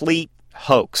complete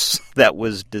hoax that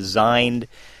was designed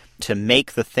to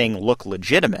make the thing look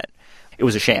legitimate. It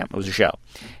was a sham. It was a show.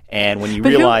 And when you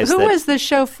realize who was this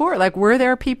show for? Like, were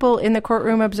there people in the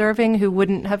courtroom observing who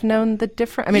wouldn't have known the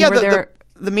difference? I mean,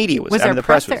 the media was there. I mean, the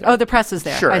press was there. Oh, the press is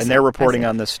there. Sure, and they're reporting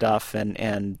on this stuff,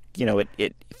 and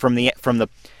it from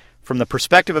the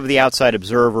perspective of the outside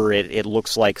observer, it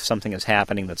looks like something is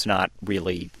happening that's not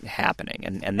really happening,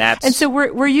 and that's. And so,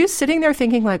 were you sitting there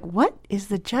thinking, like, what is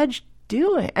the judge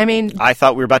doing? I mean, I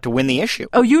thought we were about to win the issue.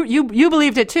 Oh, you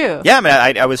believed it too? Yeah,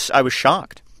 I was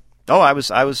shocked. Oh, I was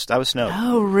snowed.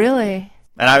 Oh, really?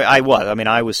 And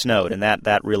I was snowed, and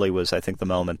that really was, I think, the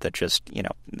moment that just,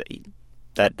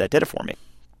 that did it for me.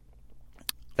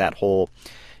 That whole,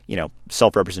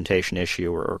 self-representation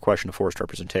issue or question of forced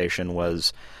representation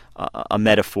was a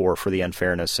metaphor for the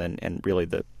unfairness and really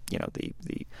the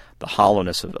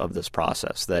hollowness of this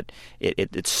process, that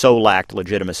it so lacked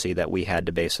legitimacy that we had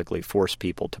to basically force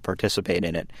people to participate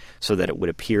in it so that it would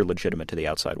appear legitimate to the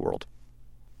outside world.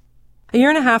 A year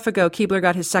and a half ago, Keebler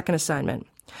got his second assignment,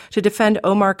 to defend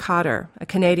Omar Khadr, a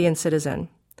Canadian citizen.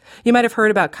 You might have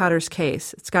heard about Khadr's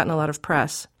case. It's gotten a lot of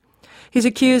press. He's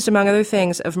accused, among other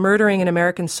things, of murdering an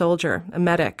American soldier, a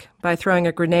medic, by throwing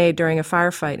a grenade during a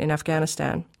firefight in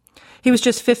Afghanistan. He was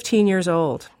just 15 years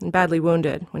old and badly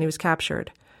wounded when he was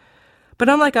captured. But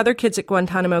unlike other kids at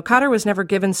Guantanamo, Khadr was never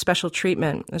given special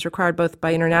treatment, as required both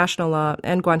by international law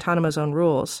and Guantanamo's own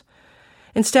rules.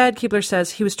 Instead, Keebler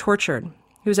says he was tortured.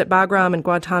 He was at Bagram and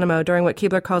Guantanamo during what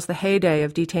Keebler calls the heyday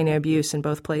of detainee abuse in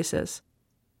both places.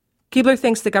 Keebler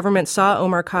thinks the government saw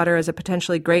Omar Khadr as a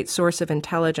potentially great source of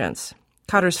intelligence.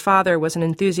 Khadr's father was an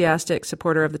enthusiastic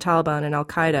supporter of the Taliban and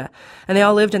al-Qaeda, and they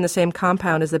all lived in the same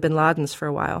compound as the bin Ladens for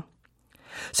a while.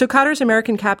 So Khadr's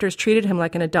American captors treated him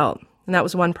like an adult, and that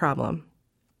was one problem.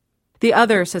 The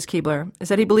other, says Keebler, is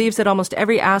that he believes that almost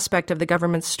every aspect of the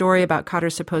government's story about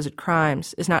Khadr's supposed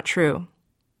crimes is not true.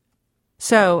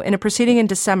 So, in a proceeding in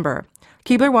December,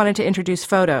 Keebler wanted to introduce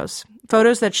photos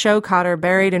that show Khadr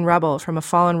buried in rubble from a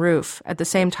fallen roof at the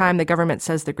same time the government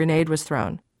says the grenade was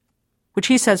thrown, which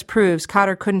he says proves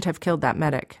Khadr couldn't have killed that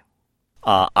medic.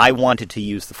 I wanted to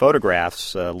use the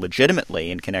photographs legitimately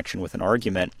in connection with an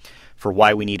argument for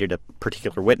why we needed a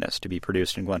particular witness to be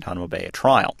produced in Guantanamo Bay at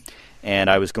trial.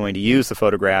 And I was going to use the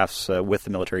photographs with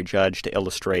the military judge to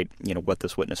illustrate, what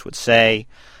this witness would say,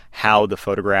 how the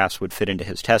photographs would fit into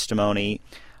his testimony.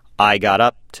 I got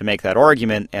up to make that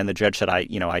argument, and the judge said, I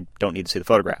don't need to see the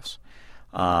photographs.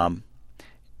 And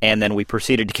then we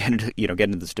proceeded to get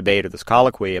into this debate or this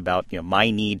colloquy about,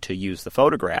 my need to use the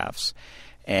photographs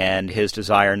and his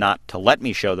desire not to let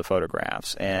me show the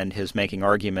photographs and his making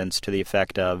arguments to the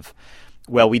effect of,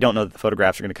 well, we don't know that the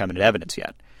photographs are going to come into evidence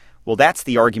yet. Well, that's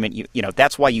the argument,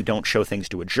 that's why you don't show things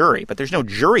to a jury, but there's no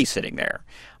jury sitting there.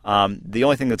 The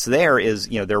only thing that's there is,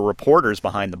 there are reporters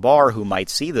behind the bar who might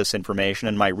see this information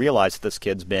and might realize that this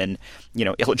kid's been,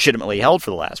 illegitimately held for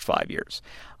the last 5 years.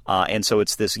 And so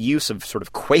it's this use of sort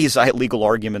of quasi-legal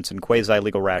arguments and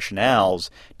quasi-legal rationales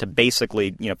to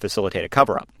basically, facilitate a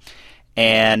cover-up.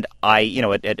 And I,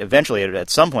 eventually at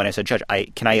some point I said, Judge,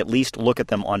 can I at least look at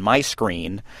them on my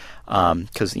screen?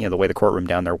 Because, the way the courtroom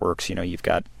down there works, you've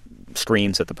got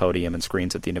screens at the podium and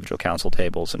screens at the individual counsel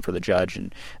tables and for the judge.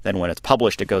 And then when it's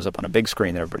published, it goes up on a big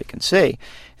screen that everybody can see.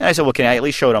 And I said, well, can I at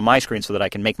least show it on my screen so that I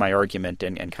can make my argument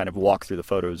and kind of walk through the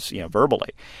photos,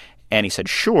 verbally? And he said,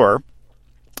 sure.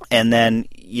 And then,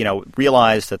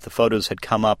 realized that the photos had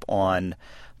come up on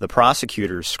the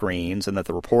prosecutor's screens and that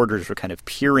the reporters were kind of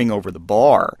peering over the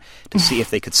bar to see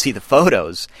if they could see the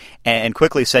photos, and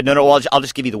quickly said, no, I'll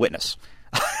just give you the witness.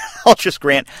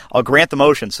 I'll grant the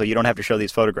motion so you don't have to show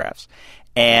these photographs.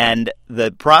 And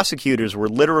the prosecutors were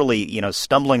literally,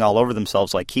 stumbling all over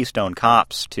themselves like Keystone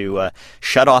Cops to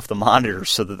shut off the monitors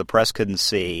so that the press couldn't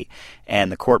see.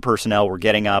 And the court personnel were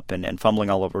getting up and fumbling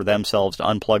all over themselves to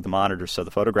unplug the monitors so the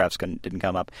photographs didn't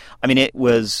come up. I mean, it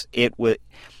was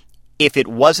if it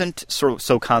wasn't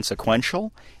so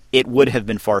consequential, it would have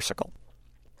been farcical.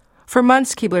 For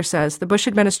months, Keebler says, the Bush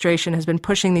administration has been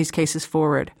pushing these cases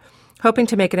forward, hoping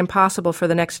to make it impossible for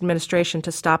the next administration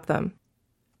to stop them.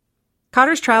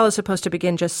 Khadr's trial is supposed to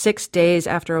begin just 6 days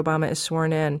after Obama is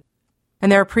sworn in,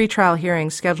 and there are pretrial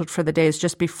hearings scheduled for the days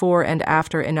just before and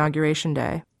after Inauguration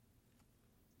Day.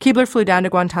 Keebler flew down to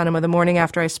Guantanamo the morning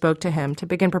after I spoke to him to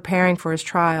begin preparing for his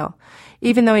trial,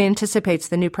 even though he anticipates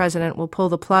the new president will pull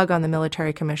the plug on the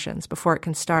military commissions before it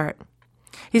can start.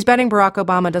 He's betting Barack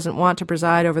Obama doesn't want to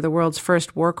preside over the world's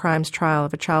first war crimes trial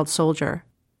of a child soldier.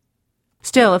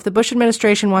 Still, if the Bush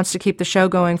administration wants to keep the show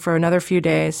going for another few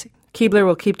days, Keebler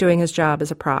will keep doing his job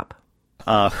as a prop.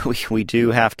 We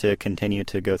do have to continue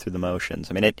to go through the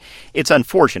motions. I mean, it's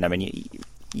unfortunate. I mean,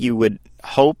 you would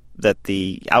hope that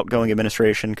the outgoing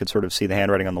administration could sort of see the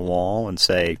handwriting on the wall and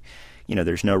say,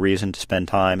 there's no reason to spend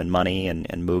time and money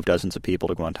and move dozens of people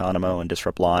to Guantanamo and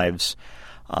disrupt lives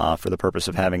for the purpose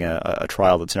of having a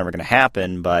trial that's never going to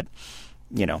happen. But,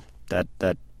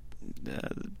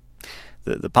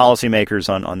 the policymakers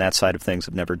on that side of things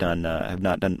have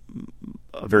not done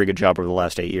a very good job over the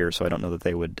last 8 years. So I don't know that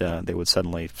they would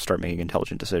suddenly start making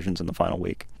intelligent decisions in the final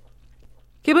week.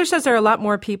 Keebler says there are a lot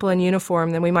more people in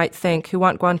uniform than we might think who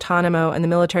want Guantanamo and the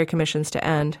military commissions to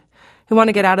end, who want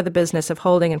to get out of the business of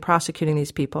holding and prosecuting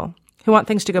these people, who want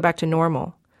things to go back to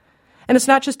normal. And it's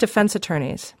not just defense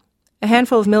attorneys. A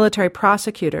handful of military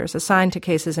prosecutors assigned to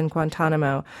cases in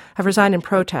Guantanamo have resigned in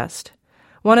protest.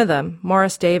 One of them,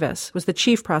 Morris Davis, was the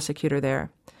chief prosecutor there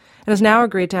and has now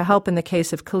agreed to help in the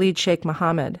case of Khalid Sheikh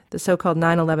Mohammed, the so-called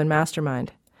 9/11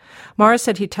 mastermind. Morris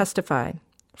said he'd testify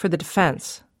for the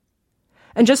defense.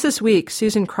 And just this week,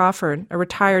 Susan Crawford, a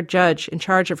retired judge in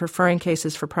charge of referring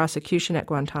cases for prosecution at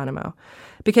Guantanamo,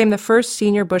 became the first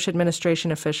senior Bush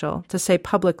administration official to say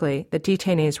publicly that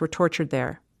detainees were tortured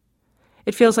there.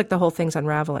 It feels like the whole thing's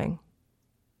unraveling.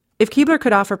 If Keebler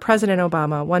could offer President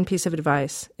Obama one piece of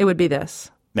advice, it would be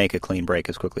this. Make a clean break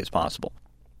as quickly as possible.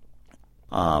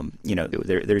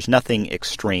 There's nothing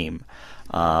extreme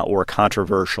or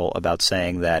controversial about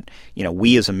saying that,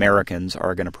 we as Americans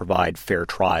are going to provide fair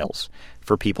trials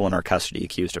for people in our custody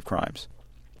accused of crimes.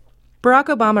 Barack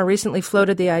Obama recently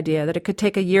floated the idea that it could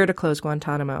take a year to close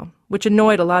Guantanamo, which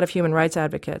annoyed a lot of human rights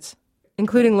advocates,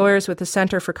 including lawyers with the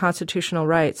Center for Constitutional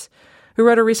Rights, who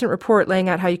wrote a recent report laying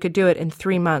out how you could do it in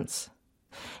 3 months.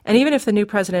 And even if the new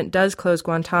president does close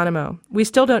Guantanamo, we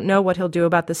still don't know what he'll do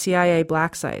about the CIA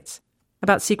black sites,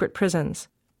 about secret prisons,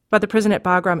 about the prison at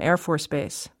Bagram Air Force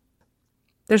Base.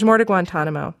 There's more to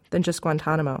Guantanamo than just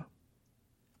Guantanamo.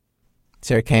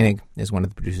 Sarah Koenig is one of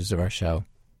the producers of our show.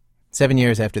 7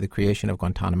 years after the creation of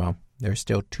Guantanamo, there are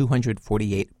still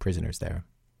 248 prisoners there.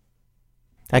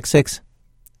 Act 6,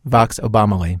 Vox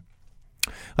Obama.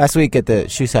 Last week at the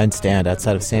Shoeside Stand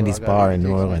outside of Sandy's Bar in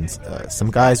New Orleans,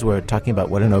 some guys were talking about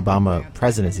what an Obama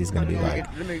presidency is going to be like.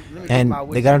 And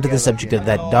they got into the subject of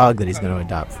that dog that he's going to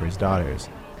adopt for his daughters.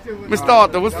 Mr.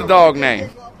 Arthur, what's the dog name?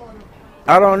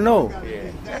 I don't know.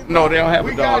 No, they don't have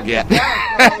a dog yet.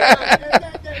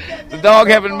 The dog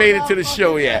haven't made it to the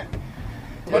show yet.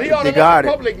 But he ought to let the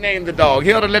public name the dog.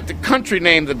 He ought to let the country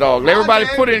name the dog. Let everybody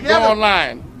put it and go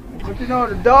online. But you know,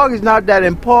 the dog is not that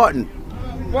important.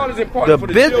 What is important for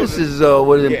the business children? is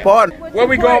what is important. Where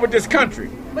we going with this country?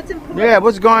 Yeah,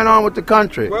 what's going on with the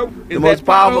country? Well, the most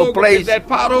powerful place. Is that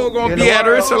pothole going to be at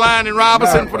Ursuline and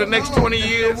Robinson for the next 20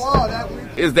 years?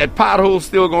 Is that pothole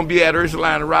still going to be at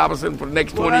Ursuline and Robinson for the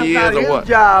next 20 years or what? His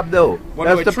job, though.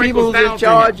 Well, that's the people who's in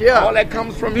charge, yeah. All that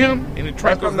comes from him, and it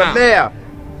trickles down. The mayor.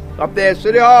 Up there at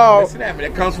City Hall. Listen at me.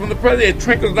 That comes from the president. It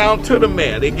trickles down to the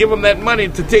mayor. They give them that money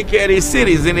to take care of their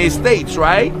cities and their states,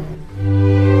 right?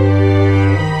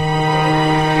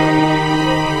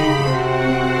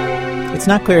 It's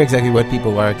not clear exactly what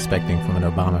people are expecting from an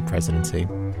Obama presidency.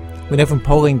 We know from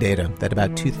polling data that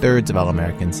about 2/3 of all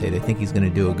Americans say they think he's going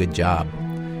to do a good job.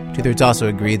 2/3 also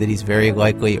agree that he's very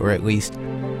likely, or at least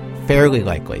fairly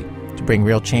likely, to bring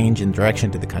real change and direction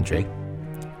to the country.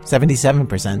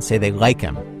 77% say they like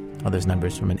him. All those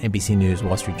numbers from an NBC News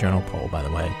Wall Street Journal poll, by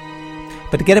the way.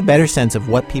 But to get a better sense of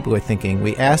what people are thinking,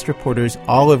 we asked reporters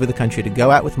all over the country to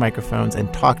go out with microphones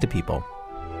and talk to people.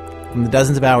 From the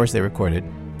dozens of hours they recorded,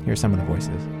 here are some of the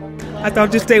voices. I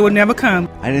thought this day would never come.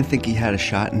 I didn't think he had a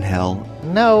shot in hell.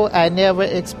 No, I never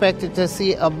expected to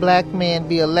see a black man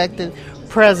be elected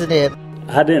president.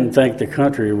 I didn't think the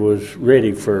country was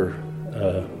ready for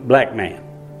a black man.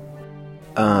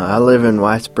 I live in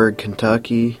Whitesburg,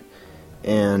 Kentucky,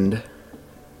 and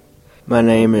my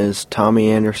name is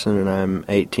Tommy Anderson, and I'm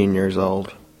 18 years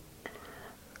old.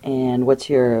 And what's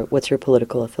your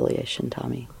political affiliation,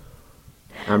 Tommy?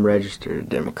 I'm registered a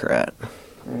Democrat.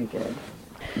 Very good.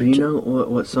 But you know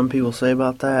what some people say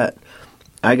about that?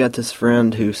 I got this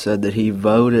friend who said that he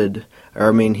voted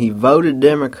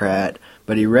Democrat,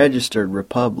 but he registered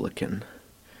Republican.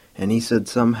 And he said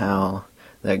somehow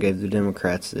that gave the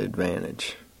Democrats the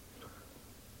advantage.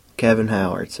 Kevin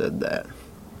Howard said that.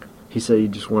 He said he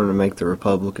just wanted to make the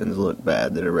Republicans look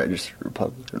bad that a registered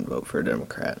Republican vote for a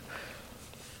Democrat.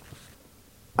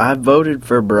 I voted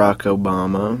for Barack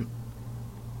Obama.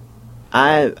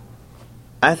 I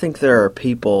think there are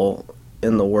people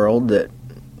in the world that,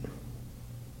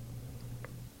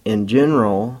 in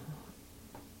general,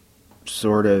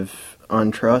 sort of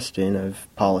untrusting of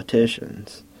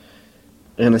politicians.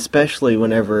 And especially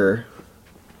whenever...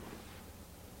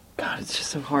 God, it's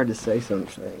just so hard to say some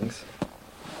things.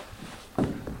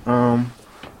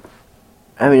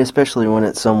 Especially when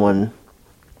it's someone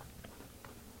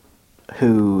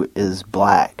who is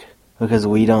black. Because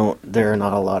there are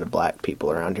not a lot of black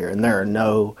people around here. And there are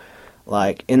no,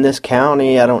 in this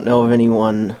county, I don't know of any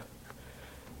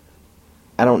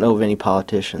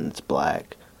politician that's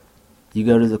black. You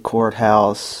go to the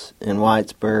courthouse in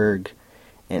Whitesburg,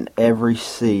 and every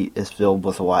seat is filled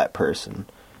with a white person.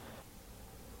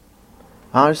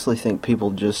 I honestly think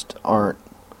people just aren't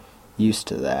used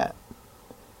to that.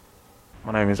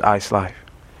 My name is Ice Life.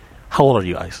 How old are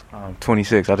you, Ice? I'm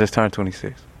 26. I just turned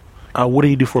 26. What do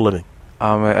you do for a living?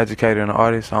 I'm an educator and an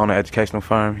artist. I own an educational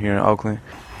firm here in Oakland.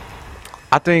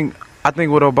 I think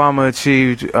what Obama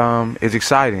achieved is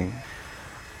exciting.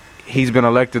 He's been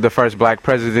elected the first black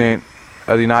president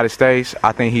of the United States.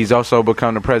 I think he's also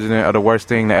become the president of the worst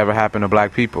thing that ever happened to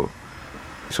black people.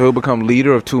 So he'll become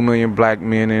leader of 2 million black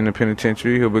men in the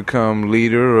penitentiary. He'll become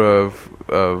leader of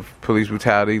police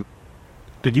brutality.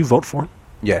 Did you vote for him?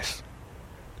 Yes.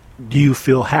 Do you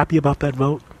feel happy about that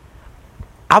vote?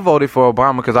 I voted for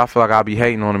Obama because I feel like I'd be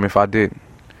hating on him if I didn't.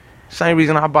 Same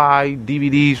reason I buy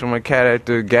DVDs from a cat at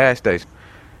the gas station.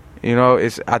 You know,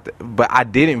 but I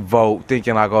didn't vote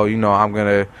thinking like, I'm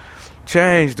gonna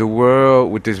change the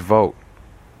world with this vote.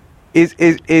 Is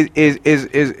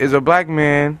a black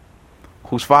man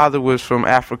whose father was from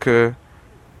Africa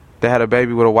that had a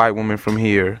baby with a white woman from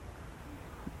here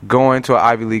going to an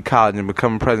Ivy League college and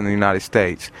becoming president of the United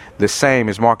States the same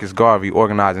as Marcus Garvey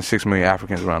organizing 6 million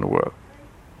Africans around the world?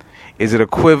 Is it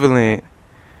equivalent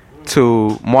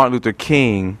to Martin Luther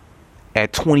King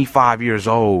at 25 years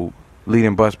old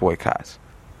leading bus boycotts?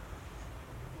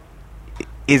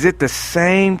 Is it the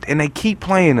same? And they keep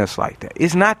playing us like that.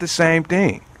 It's not the same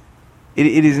thing.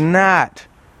 It is not.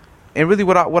 And really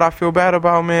what I feel bad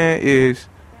about, man, is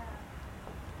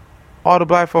all the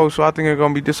black folks who I think are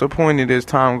going to be disappointed as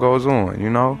time goes on, you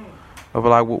know, of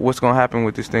like what's going to happen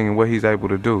with this thing and what he's able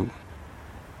to do.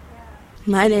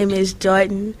 My name is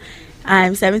Jordan.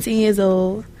 I'm 17 years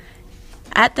old.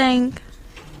 I think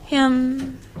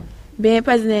him being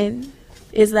president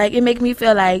is like, it makes me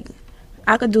feel like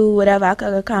I could do whatever, I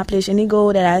could accomplish any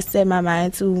goal that I set my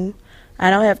mind to. I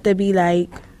don't have to be like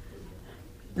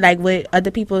what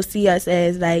other people see us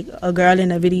as, like a girl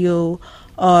in a video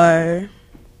or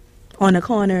on a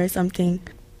corner or something.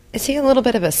 Is he a little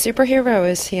bit of a superhero, or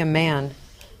is he a man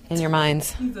in your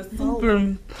minds? He's a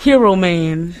superhero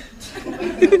man.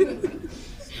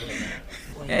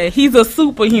 He's a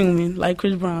superhuman, like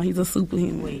Chris Brown. He's a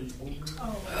superhuman.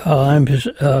 I'm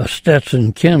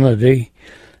Stetson Kennedy,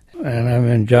 and I'm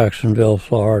in Jacksonville,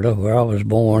 Florida, where I was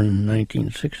born in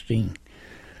 1916.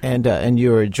 And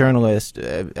you're a journalist.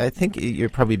 I think you're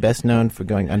probably best known for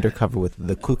going undercover with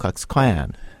the Ku Klux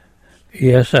Klan.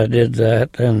 Yes, I did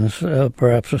that, and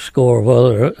perhaps a score of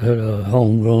other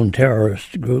homegrown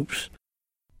terrorist groups.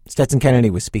 Stetson Kennedy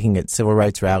was speaking at civil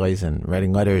rights rallies and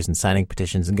writing letters and signing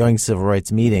petitions and going to civil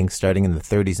rights meetings starting in the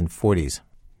 30s and 40s,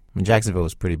 when Jacksonville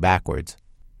was pretty backwards.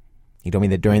 He told me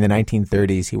that during the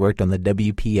 1930s he worked on the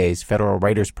WPA's Federal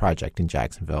Writers Project in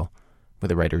Jacksonville with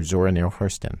the writer Zora Neale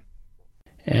Hurston.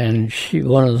 And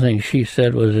one of the things she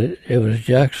said was it was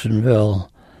Jacksonville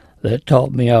that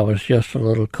taught me I was just a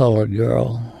little colored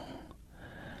girl.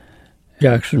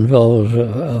 Jacksonville was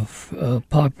a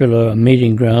popular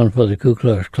meeting ground for the Ku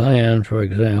Klux Klan, for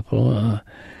example.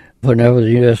 Whenever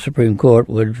the U.S. Supreme Court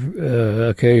would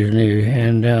occasionally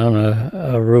hand down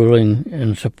a ruling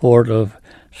in support of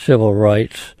civil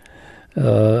rights,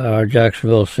 our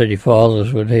Jacksonville City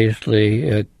Fathers would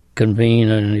hastily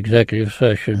convene an executive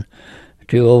session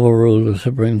to overrule the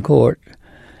Supreme Court,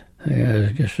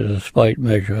 just as a spite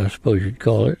measure, I suppose you'd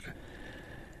call it.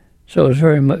 So it was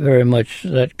very much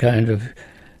that kind of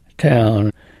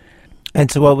town.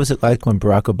 And so what was it like when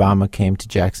Barack Obama came to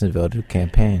Jacksonville to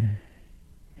campaign?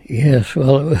 Yes,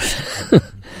 well, it was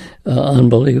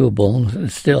unbelievable. I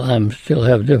still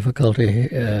have difficulty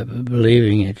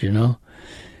believing it, you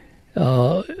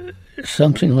know.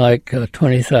 Something like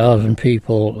 20,000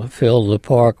 people filled the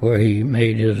park where he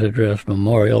made his address,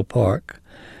 Memorial Park.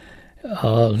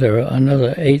 There were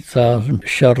another 8,000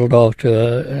 shuttled off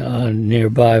to a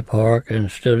nearby park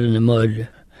and stood in the mud.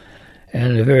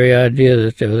 And the very idea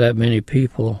that there were that many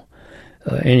people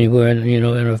anywhere, you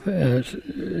know,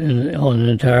 on the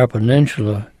entire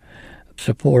peninsula,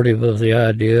 supportive of the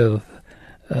idea of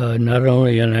not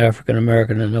only an African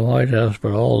American in the White House,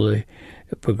 but all the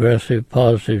progressive,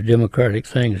 positive, democratic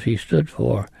things he stood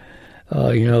for.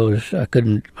 I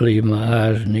couldn't believe my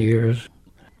eyes and ears.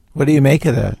 What do you make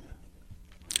of that?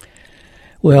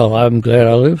 Well, I'm glad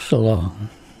I lived so long.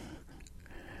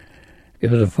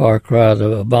 It was a far cry.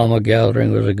 The Obama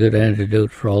gathering was a good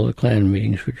antidote for all the Klan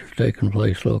meetings which have taken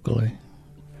place locally.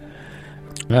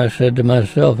 And I said to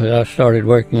myself, I started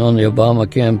working on the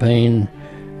Obama campaign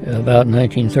about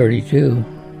 1932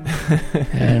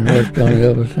 and worked on it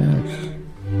ever since.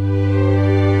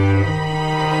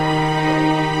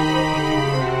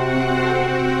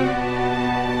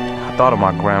 I thought of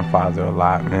my grandfather a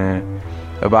lot, man,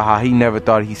 about how he never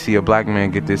thought he'd see a black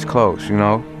man get this close, you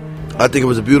know? I think it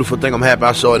was a beautiful thing. I'm happy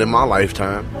I saw it in my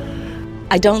lifetime.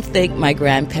 I don't think my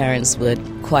grandparents would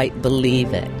quite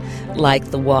believe it. Like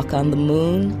the walk on the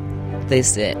moon, they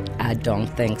said, I don't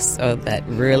think so. That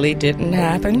really didn't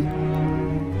happen.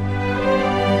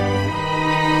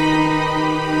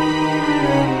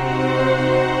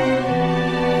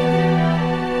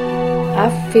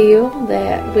 I feel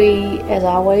that we, as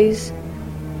always,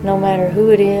 no matter who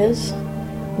it is,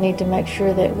 need to make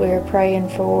sure that we're praying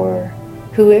for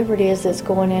whoever it is that's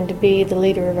going in to be the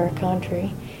leader of our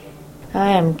country. I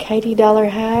am Katie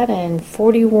Dollar-Hyde and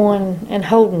 41 and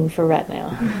holding for right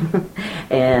now.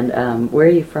 And where are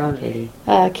you from, Katie?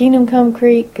 Kingdom Come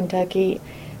Creek, Kentucky.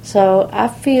 So I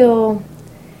feel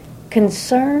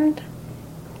concerned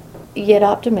yet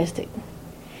optimistic.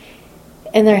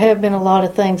 And there have been a lot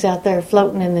of things out there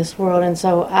floating in this world, and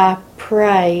so I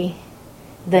pray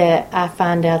that I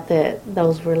find out that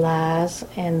those were lies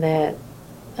and that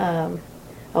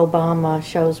Obama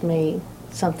shows me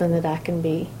something that I can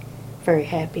be very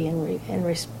happy and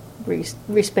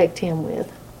respect him with.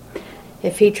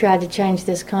 If he tried to change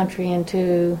this country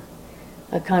into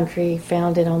a country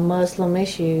founded on Muslim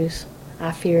issues,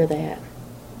 I fear that,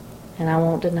 and I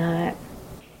won't deny it.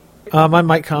 I'm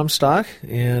Mike Comstock,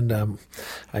 and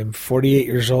I'm 48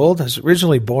 years old. I was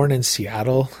originally born in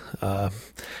Seattle,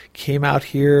 came out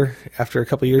here after a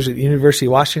couple of years at the University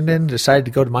of Washington, decided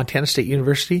to go to Montana State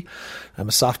University. I'm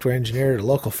a software engineer at a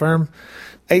local firm.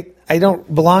 I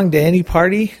don't belong to any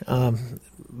party,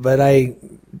 but I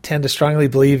tend to strongly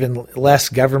believe in less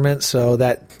government, so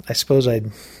that I suppose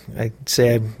I'd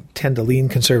say I tend to lean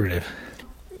conservative.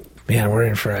 Man, we're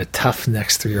in for a tough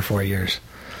next 3 or 4 years.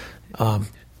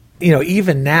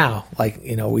 Even now,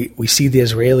 we see the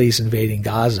Israelis invading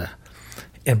Gaza,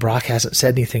 and Brock hasn't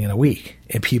said anything in a week,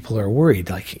 and people are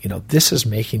worried. This is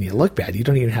making you look bad. You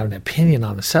don't even have an opinion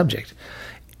on the subject.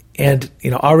 And,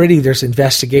 already there's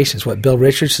investigations. Bill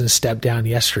Richardson stepped down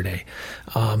yesterday.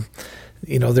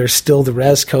 There's still the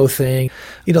Resco thing.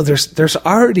 There's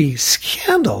already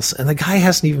scandals, and the guy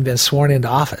hasn't even been sworn into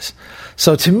office.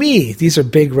 So to me, these are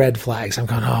big red flags. I'm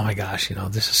going, oh my gosh,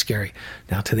 this is scary.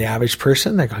 Now to the average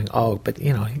person, they're going, oh, but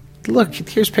look,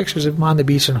 here's pictures of him on the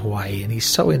beach in Hawaii, and he's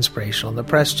so inspirational, and the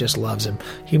press just loves him.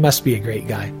 He must be a great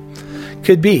guy.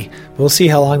 Could be. We'll see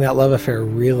how long that love affair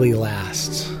really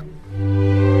lasts.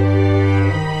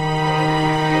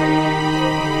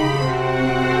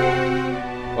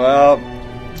 Well,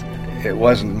 it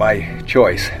wasn't my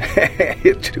choice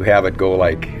to have it go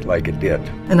like it did.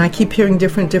 And I keep hearing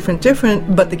different,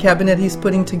 but the cabinet he's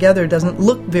putting together doesn't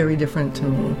look very different to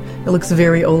me. It looks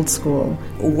very old school.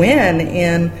 When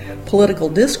in political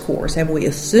discourse have we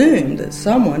assumed that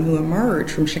someone who emerged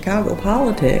from Chicago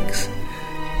politics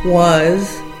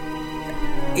was,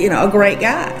 a great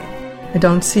guy? I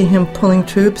don't see him pulling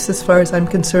troops. As far as I'm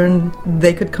concerned,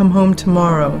 they could come home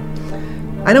tomorrow.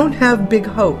 I don't have big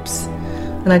hopes,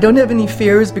 and I don't have any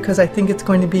fears because I think it's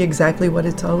going to be exactly what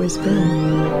it's always been.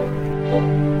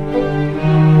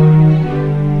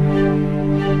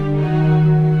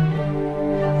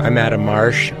 I'm Adam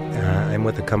Marsh. I'm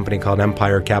with a company called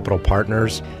Empire Capital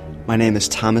Partners. My name is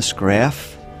Thomas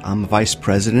Graff. I'm vice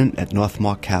president at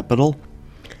Northmark Capital.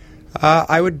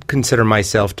 I would consider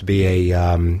myself to be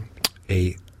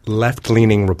a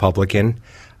left-leaning Republican.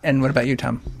 And what about you,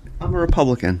 Tom? I'm a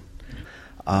Republican.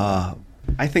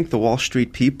 I think the Wall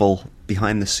Street people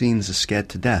behind the scenes are scared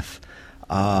to death.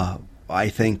 I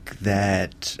think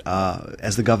that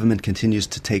as the government continues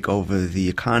to take over the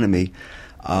economy,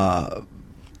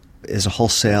 is a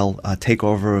wholesale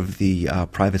takeover of the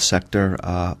private sector,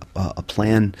 a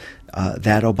plan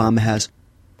that Obama has.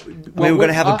 We're going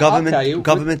to have a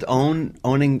government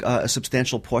owning a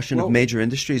substantial portion of major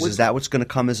industries. Is that what's going to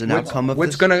come as an outcome of this?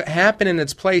 What's going to happen in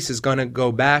its place is going to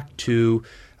go back to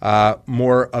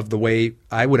more of the way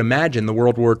I would imagine the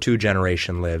World War II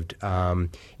generation lived,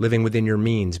 living within your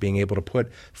means, being able to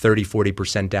put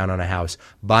 30-40% down on a house,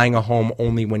 buying a home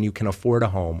only when you can afford a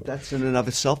home. That's in and of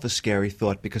itself a scary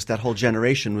thought, because that whole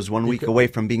generation was 1 week away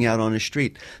from being out on the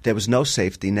street. There was no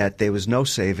safety net. There was no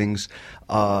savings.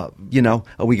 Are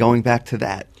we going back to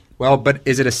that? Well, but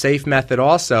is it a safe method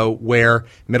also where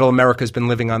middle America has been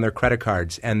living on their credit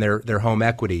cards and their home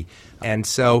equity? And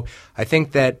so I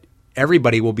think that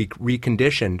everybody will be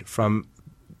reconditioned from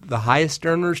the highest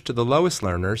earners to the lowest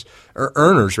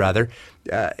earners rather,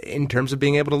 in terms of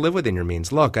being able to live within your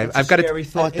means. Look, I've got a scary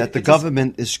thought that the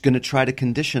government is going to try to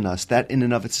condition us. That in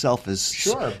and of itself is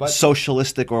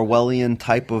socialistic Orwellian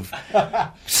type of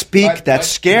speak. That's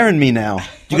scaring me now.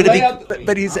 I'm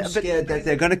scared that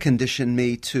they're going to condition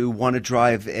me to want to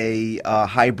drive a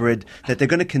hybrid, that they're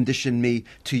going to condition me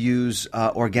to use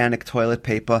organic toilet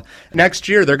paper. Next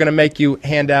year, they're going to make you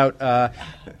hand out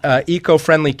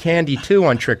eco-friendly candy, too,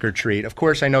 on Trick or Treat. Of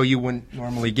course, I know you wouldn't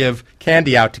normally give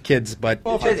candy out to kids, but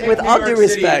with all due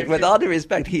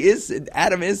respect,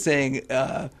 Adam is saying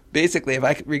basically, if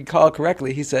I recall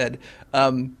correctly, he said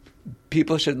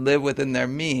people should live within their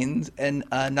means and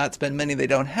not spend money they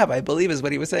don't have. I believe is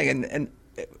what he was saying,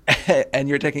 and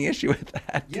you're taking issue with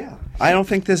that. Yeah, I don't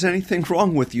think there's anything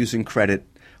wrong with using credit.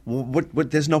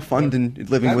 There's no fun in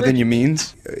living within your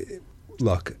means.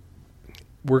 Look,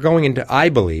 we're going into, I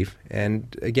believe,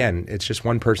 and again, it's just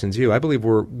one person's view, I believe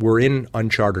we're in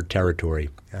uncharted territory.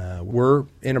 We're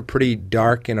in a pretty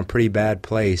dark and a pretty bad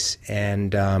place,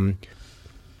 and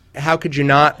how could you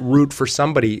not root for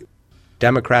somebody,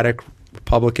 Democratic,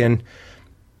 Republican?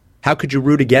 How could you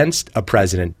root against a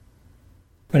president?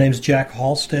 My name is Jack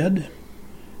Halstead.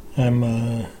 I'm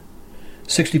a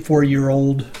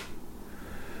 64-year-old.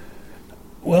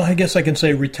 Well, I guess I can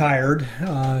say retired.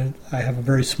 I have a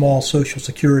very small Social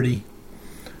Security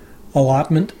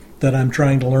allotment that I'm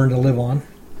trying to learn to live on.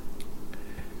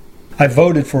 I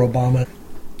voted for Obama,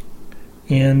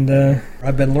 and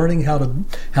I've been learning how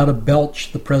to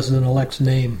belch the president-elect's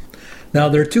name. Now,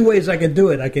 there are two ways I can do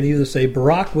it. I can either say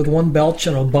Barack with one belch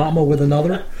and Obama with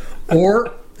another,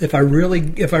 or If I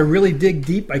really dig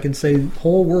deep, I can say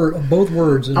whole word, both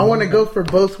words. I want to go for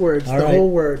both words, All the right. whole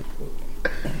word.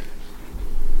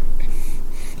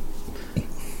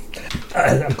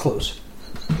 I'm close.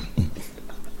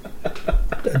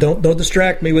 Don't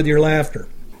distract me with your laughter.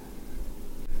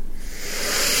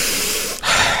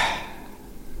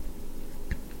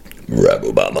 Barack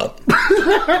Obama.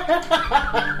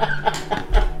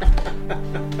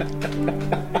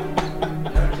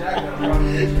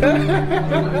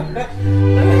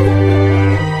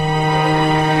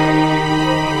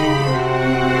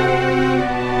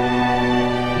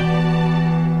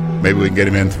 Maybe we can get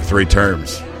him in for 3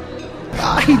 terms.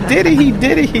 He did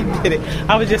it.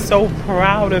 I was just so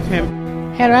proud of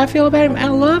him. How do I feel about him? I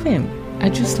love him. I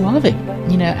just love him.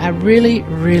 You know, I really,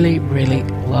 really, really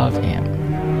love him.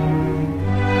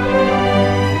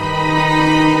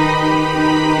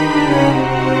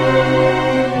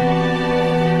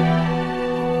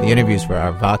 The interviews for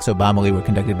our Vox Obamily were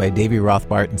conducted by Davey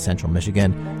Rothbart in Central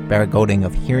Michigan, Barrett Golding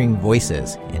of Hearing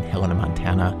Voices in Helena,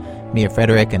 Montana, Mia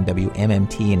Frederick and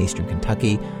WMMT in Eastern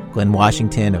Kentucky, Glenn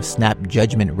Washington of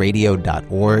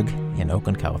SnapJudgmentRadio.org in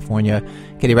Oakland, California,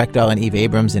 Kitty Reckdahl and Eve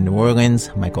Abrams in New Orleans,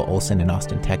 Michael Olson in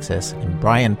Austin, Texas, and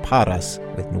Brian Parras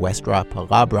with Nuestra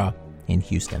Palabra in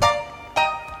Houston.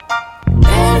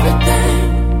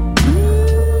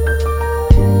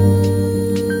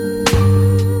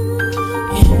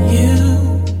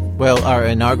 Well, our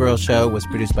inaugural show was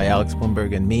produced by Alex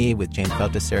Bloomberg and me, with Jane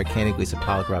Feltus, Sarah Koenig, Lisa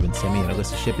Pollack, Robin Simi, and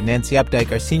Alyssa Shipp and Nancy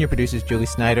Updike. Our senior producers, Julie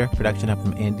Snyder. Production help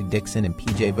from Andy Dixon and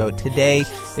PJ Vogt. Today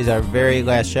is our very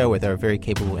last show with our very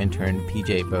capable intern,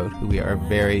 PJ Vogt, who we are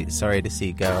very sorry to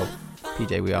see go.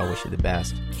 PJ, we all wish you the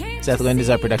best. Seth Lind is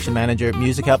our production manager.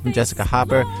 Music help from Jessica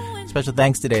Hopper. Special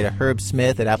thanks today to Herb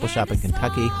Smith at Apple Shop in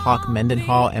Kentucky, Hawk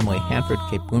Mendenhall, Emily Hanford,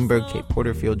 Kate Bloomberg, Kate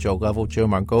Porterfield, Joe Lovell, Joe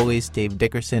Margolis, Dave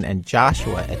Dickerson, and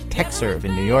Joshua at TechServe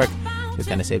in New York, who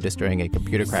kind of saved us during a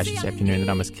computer crash this afternoon that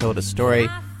almost killed a story.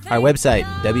 Our website,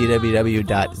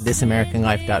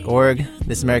 www.thisamericanlife.org.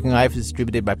 This American Life is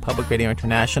distributed by Public Radio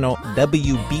International.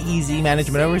 WBEZ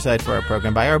management oversight for our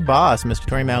program by our boss, Mr.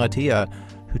 Tori Malatia,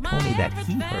 who told me that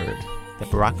he heard that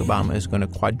Barack Obama is going to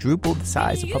quadruple the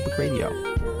size of public radio.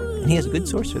 And he has a good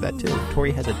source for that, too.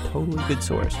 Tori has a totally good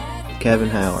source. Kevin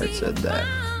Howard said that.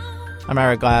 I'm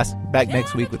Ira Glass, back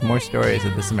next week with more stories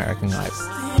of This American Life.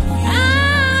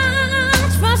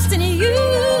 I'm trusting you.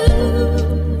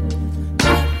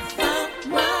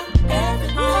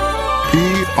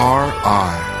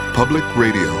 PRI, Public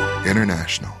Radio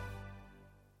International.